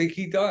 I don't think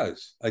he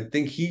does. I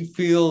think he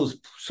feels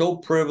so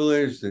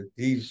privileged that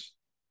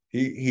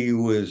he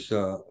was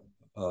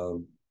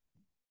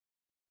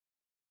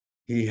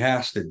he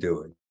has to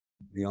do it.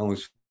 He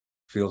almost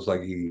feels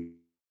like he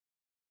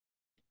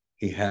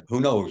had,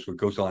 who knows what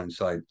goes on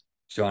inside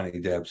Johnny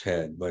Depp's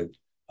head, but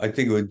I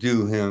think it would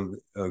do him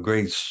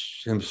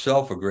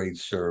himself a great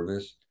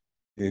service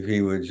if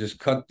he would just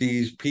cut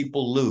these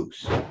people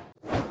loose.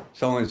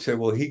 Someone said,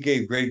 well, he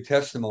gave great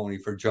testimony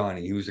for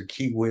Johnny. He was a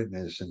key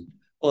witness. And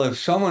well, if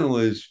someone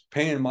was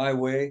paying my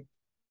way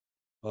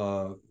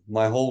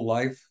my whole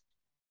life,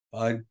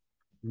 I'd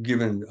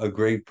given a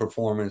great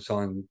performance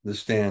on the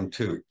stand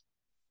too.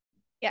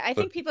 Yeah, I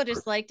think people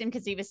just liked him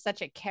because he was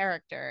such a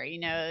character,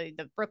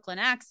 the Brooklyn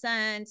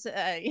accent,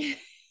 the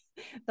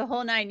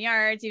whole 9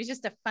 yards. He was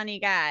just a funny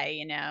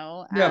guy,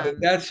 Yeah, but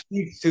that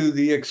speaks to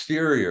the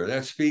exterior.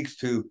 That speaks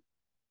to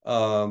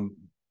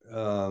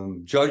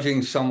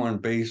judging someone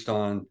based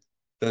on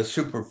the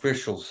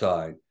superficial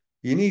side.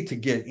 You need to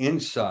get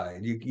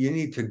inside. You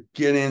need to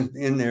get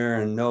in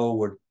there and know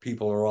what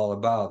people are all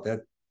about.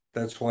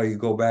 That's why you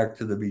go back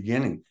to the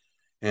beginning.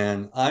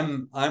 And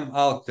I'm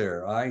out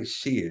there. I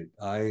see it.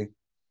 I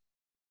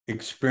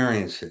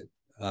experience it.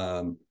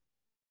 And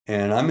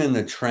I'm in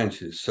the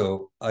trenches.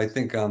 So I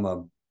think I'm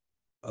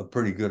a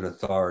pretty good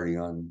authority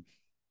on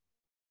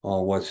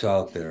what's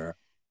out there.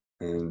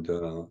 And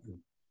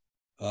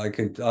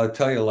I'll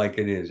tell you like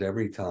it is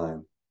every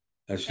time.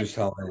 That's just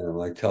how I am.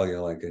 I tell you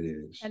like it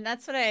is. And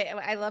that's what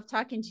I love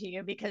talking to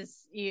you,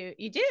 because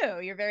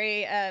you're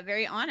very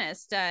very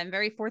honest and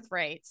very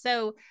forthright.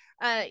 So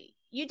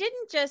you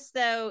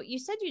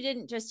said you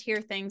didn't just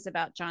hear things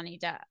about Johnny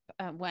Depp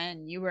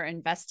when you were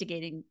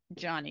investigating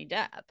Johnny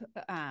Depp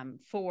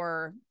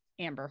for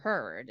Amber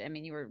Heard. I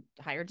mean, you were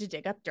hired to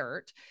dig up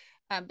dirt.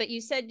 But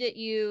you said that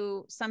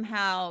you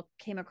somehow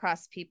came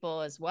across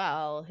people as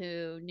well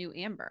who knew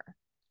Amber.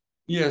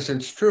 Yes,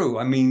 it's true.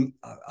 I mean,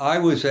 I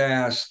was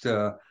asked,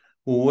 well,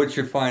 what'd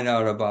you find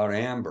out about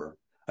Amber?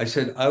 I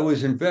said, I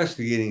was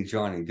investigating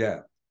Johnny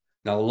Depp.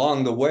 Now,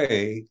 along the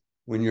way,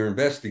 when you're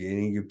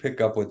investigating, you pick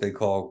up what they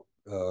call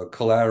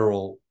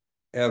collateral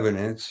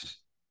evidence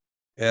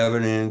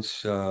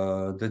that's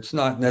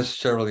not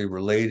necessarily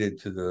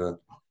related to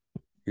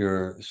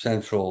your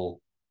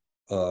central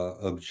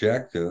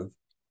objective,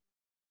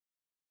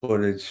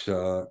 but it's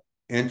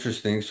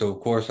interesting. So, of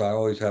course, I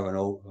always have an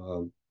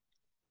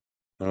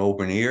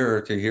open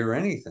ear to hear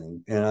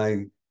anything. And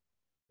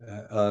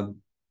I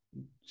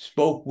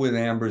spoke with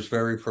Amber's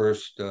very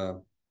first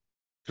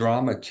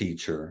drama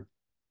teacher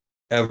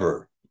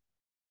ever,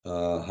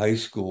 high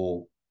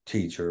school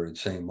teacher at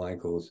St.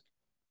 Michael's.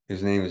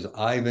 His name is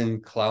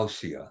Ivan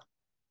Klausia.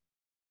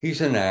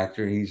 He's an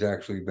actor. He's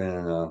actually been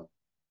in a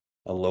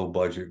low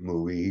budget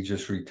movie. He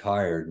just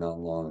retired not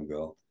long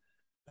ago.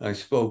 I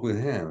spoke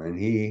with him, and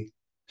he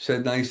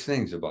said nice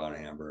things about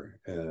Amber.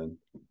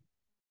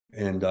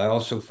 And I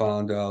also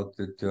found out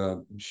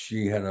that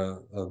she had a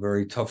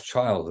very tough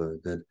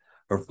childhood, that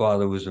her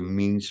father was a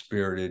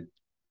mean-spirited,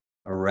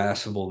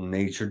 irascible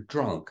natured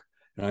drunk.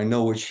 And I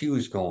know what she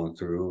was going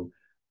through,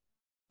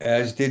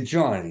 as did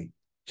Johnny.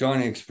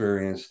 Johnny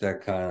experienced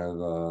that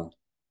kind of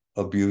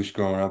abuse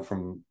growing up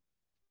from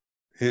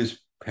his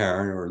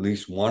parent, or at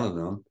least one of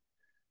them.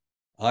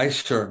 I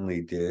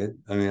certainly did.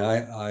 I mean,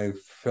 I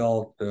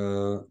felt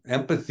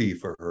empathy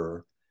for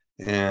her.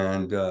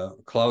 And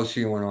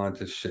Klausia went on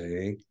to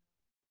say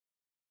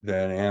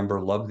that Amber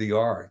loved the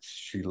arts.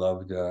 She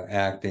loved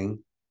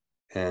acting,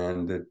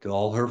 and that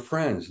all her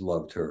friends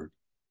loved her.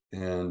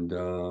 And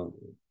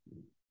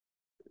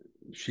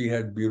she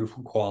had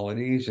beautiful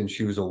qualities, and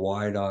she was a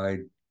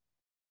wide-eyed,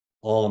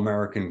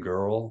 all-American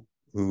girl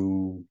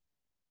who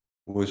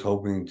was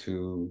hoping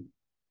to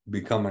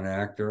become an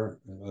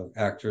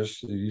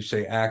actress. You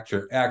say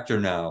actor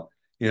now.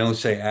 You don't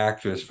say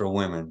actress for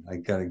women. I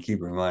got to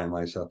keep reminding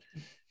myself.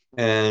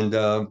 And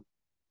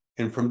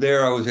from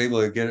there, I was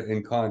able to get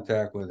in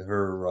contact with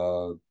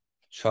her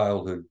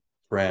childhood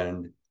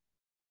friend.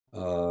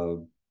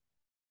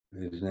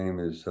 His name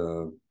is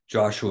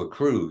Joshua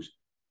Cruz.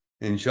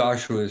 And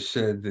Joshua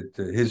said that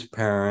his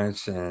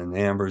parents and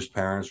Amber's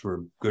parents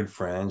were good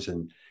friends,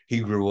 and he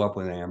grew up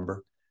with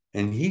Amber.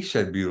 And he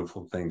said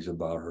beautiful things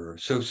about her.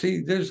 So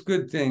see, there's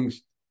good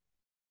things.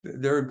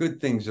 There are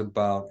good things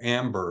about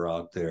Amber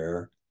out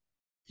there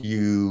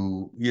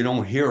you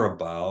don't hear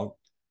about,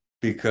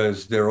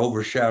 because they're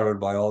overshadowed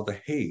by all the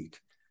hate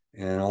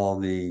and all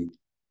the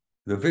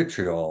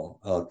vitriol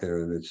out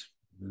there. That's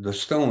the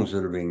stones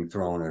that are being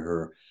thrown at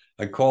her.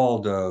 I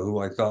called who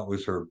I thought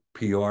was her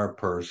PR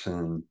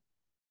person,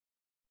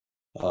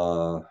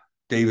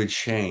 David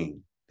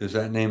Shane. Does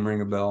that name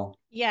ring a bell?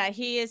 Yeah,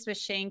 he is with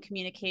Shane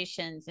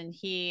Communications, and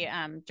he,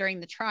 during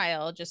the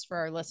trial, just for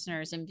our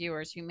listeners and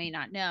viewers who may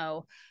not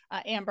know,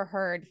 Amber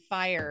Heard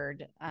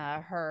fired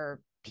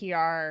her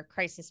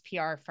crisis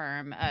PR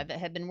firm that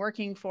had been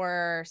working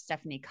for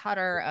Stephanie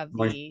Cutter of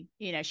she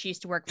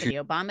used to work for the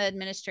Obama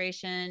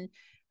administration.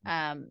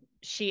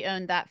 She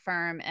owned that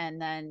firm,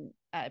 and then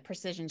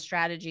Precision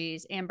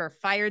Strategies. Amber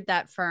fired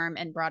that firm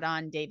and brought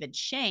on David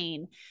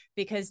Shane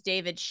because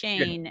David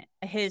Shane,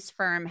 his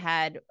firm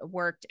had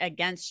worked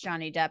against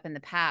Johnny Depp in the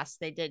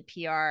past. They did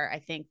PR,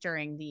 I think,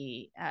 during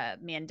the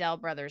Mandel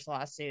brothers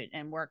lawsuit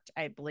and worked,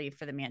 I believe,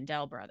 for the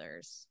Mandel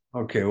brothers.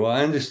 Okay, well,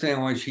 I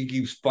understand why she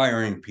keeps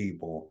firing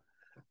people,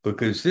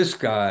 because this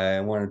guy,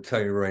 I want to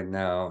tell you right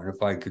now, and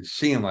if I could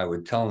see him, I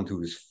would tell him to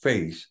his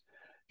face,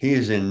 he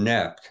is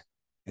inept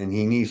and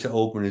he needs to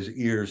open his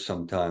ears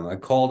sometime. I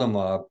called him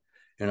up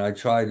and I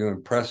tried to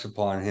impress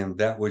upon him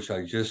that which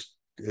I just,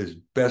 as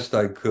best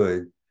I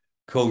could,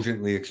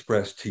 cogently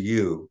expressed to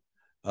you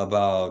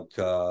about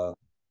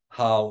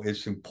how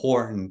it's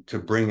important to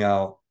bring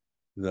out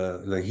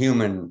the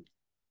human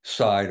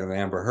side of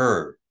Amber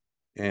Heard.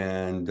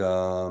 And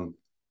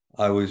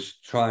I was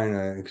trying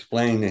to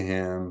explain to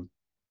him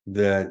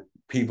that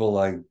people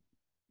like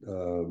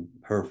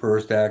her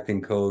first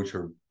acting coach,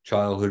 her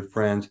childhood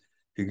friends,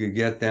 you could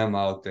get them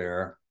out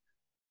there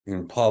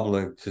in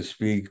public to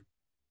speak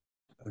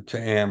to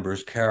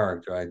Amber's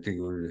character. I think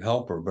it would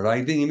help her. But I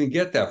didn't even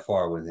get that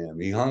far with him.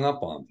 He hung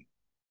up on me.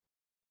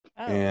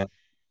 Oh. And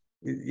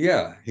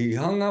yeah, he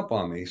hung up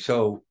on me.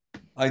 So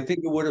I think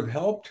it would have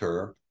helped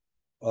her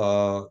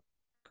calm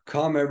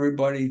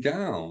everybody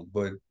down.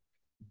 But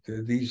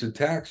these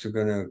attacks are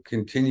going to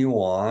continue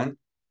on.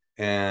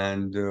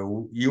 And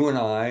you and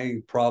I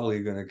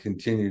probably going to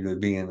continue to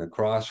be in the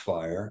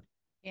crossfire.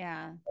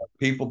 Yeah.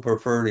 People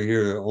prefer to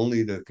hear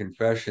only the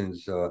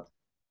confessions of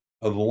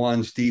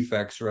one's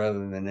defects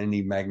rather than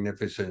any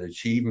magnificent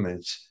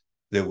achievements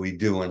that we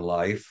do in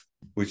life,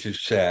 which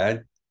is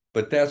sad.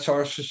 But that's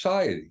our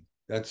society.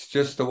 That's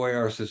just the way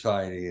our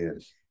society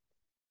is.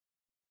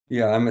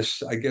 Yeah,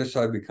 I guess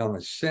I've become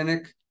a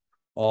cynic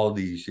all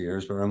these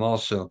years, but I'm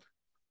also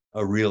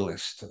a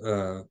realist.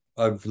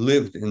 I've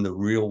lived in the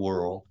real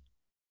world,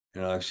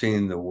 and I've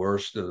seen the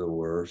worst of the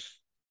worst.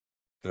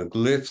 The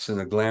glitz and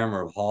the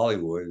glamour of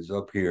Hollywood is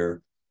up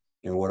here,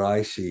 and what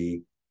I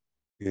see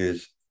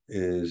is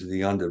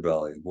the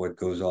underbelly, what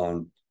goes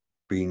on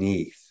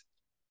beneath.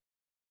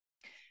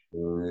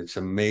 And it's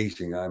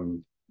amazing.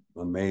 I'm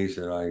amazed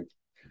that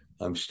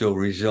I'm still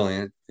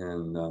resilient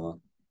and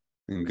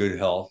in good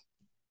health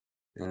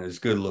and as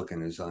good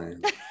looking as I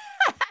am.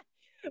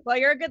 Well,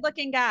 you're a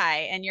good-looking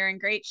guy, and you're in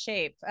great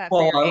shape.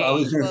 Well, I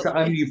was going to say,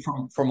 I mean,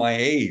 for my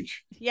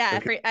age. Yeah,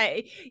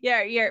 okay.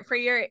 For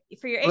your age,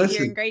 Listen,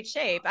 you're in great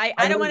shape. I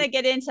don't want to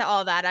get into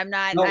all that. I'm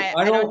not. No,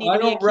 I don't need to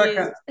be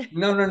accused.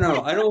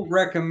 No. I don't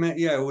recommend.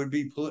 Yeah, it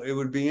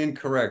would be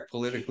incorrect,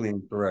 politically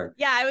incorrect.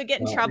 Yeah, I would get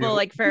in trouble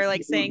for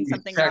saying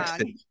something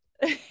sexy.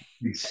 wrong.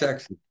 Be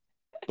sexy,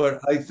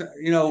 but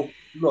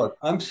look,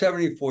 I'm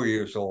 74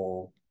 years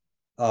old.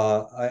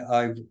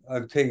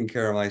 I've taken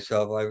care of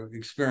myself. I've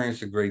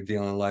experienced a great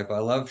deal in life. I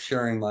love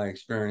sharing my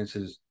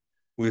experiences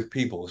with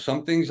people.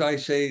 Some things I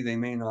say they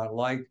may not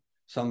like.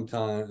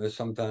 Sometimes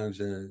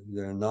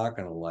they're not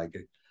going to like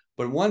it.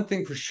 But one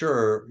thing for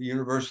sure,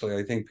 universally,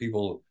 I think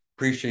people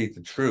appreciate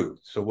the truth.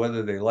 So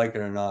whether they like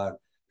it or not,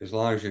 as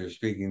long as you're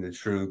speaking the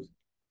truth,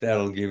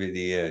 that'll give you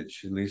the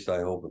edge. At least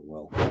I hope it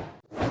will.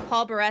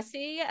 Paul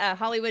Baresi, a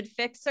Hollywood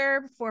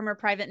fixer, former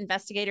private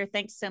investigator,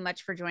 thanks so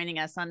much for joining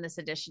us on this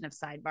edition of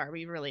Sidebar.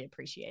 We really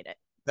appreciate it.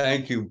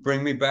 Thank you.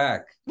 Bring me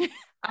back.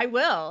 I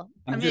will.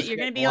 You're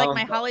going to be like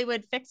my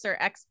Hollywood fixer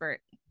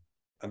expert.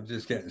 I'm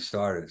just getting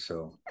started,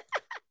 so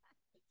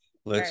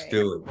let's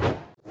do it.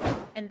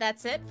 And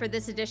that's it for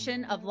this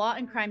edition of Law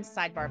and Crime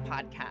Sidebar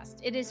Podcast.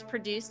 It is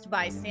produced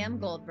by Sam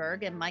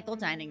Goldberg and Michael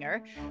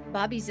Deininger.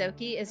 Bobby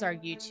Zoki is our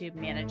YouTube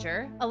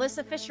manager.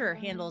 Alyssa Fisher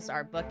handles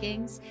our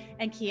bookings,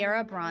 and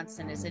Kiara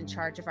Bronson is in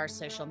charge of our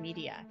social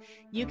media.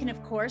 You can,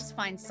 of course,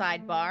 find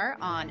Sidebar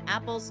on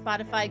Apple,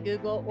 Spotify,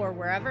 Google, or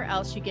wherever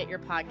else you get your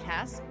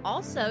podcasts.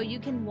 Also, you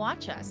can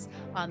watch us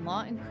on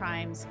Law and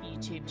Crime's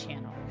YouTube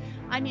channel.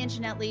 I'm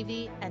Anjanette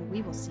Levy, and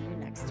we will see you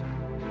next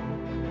time.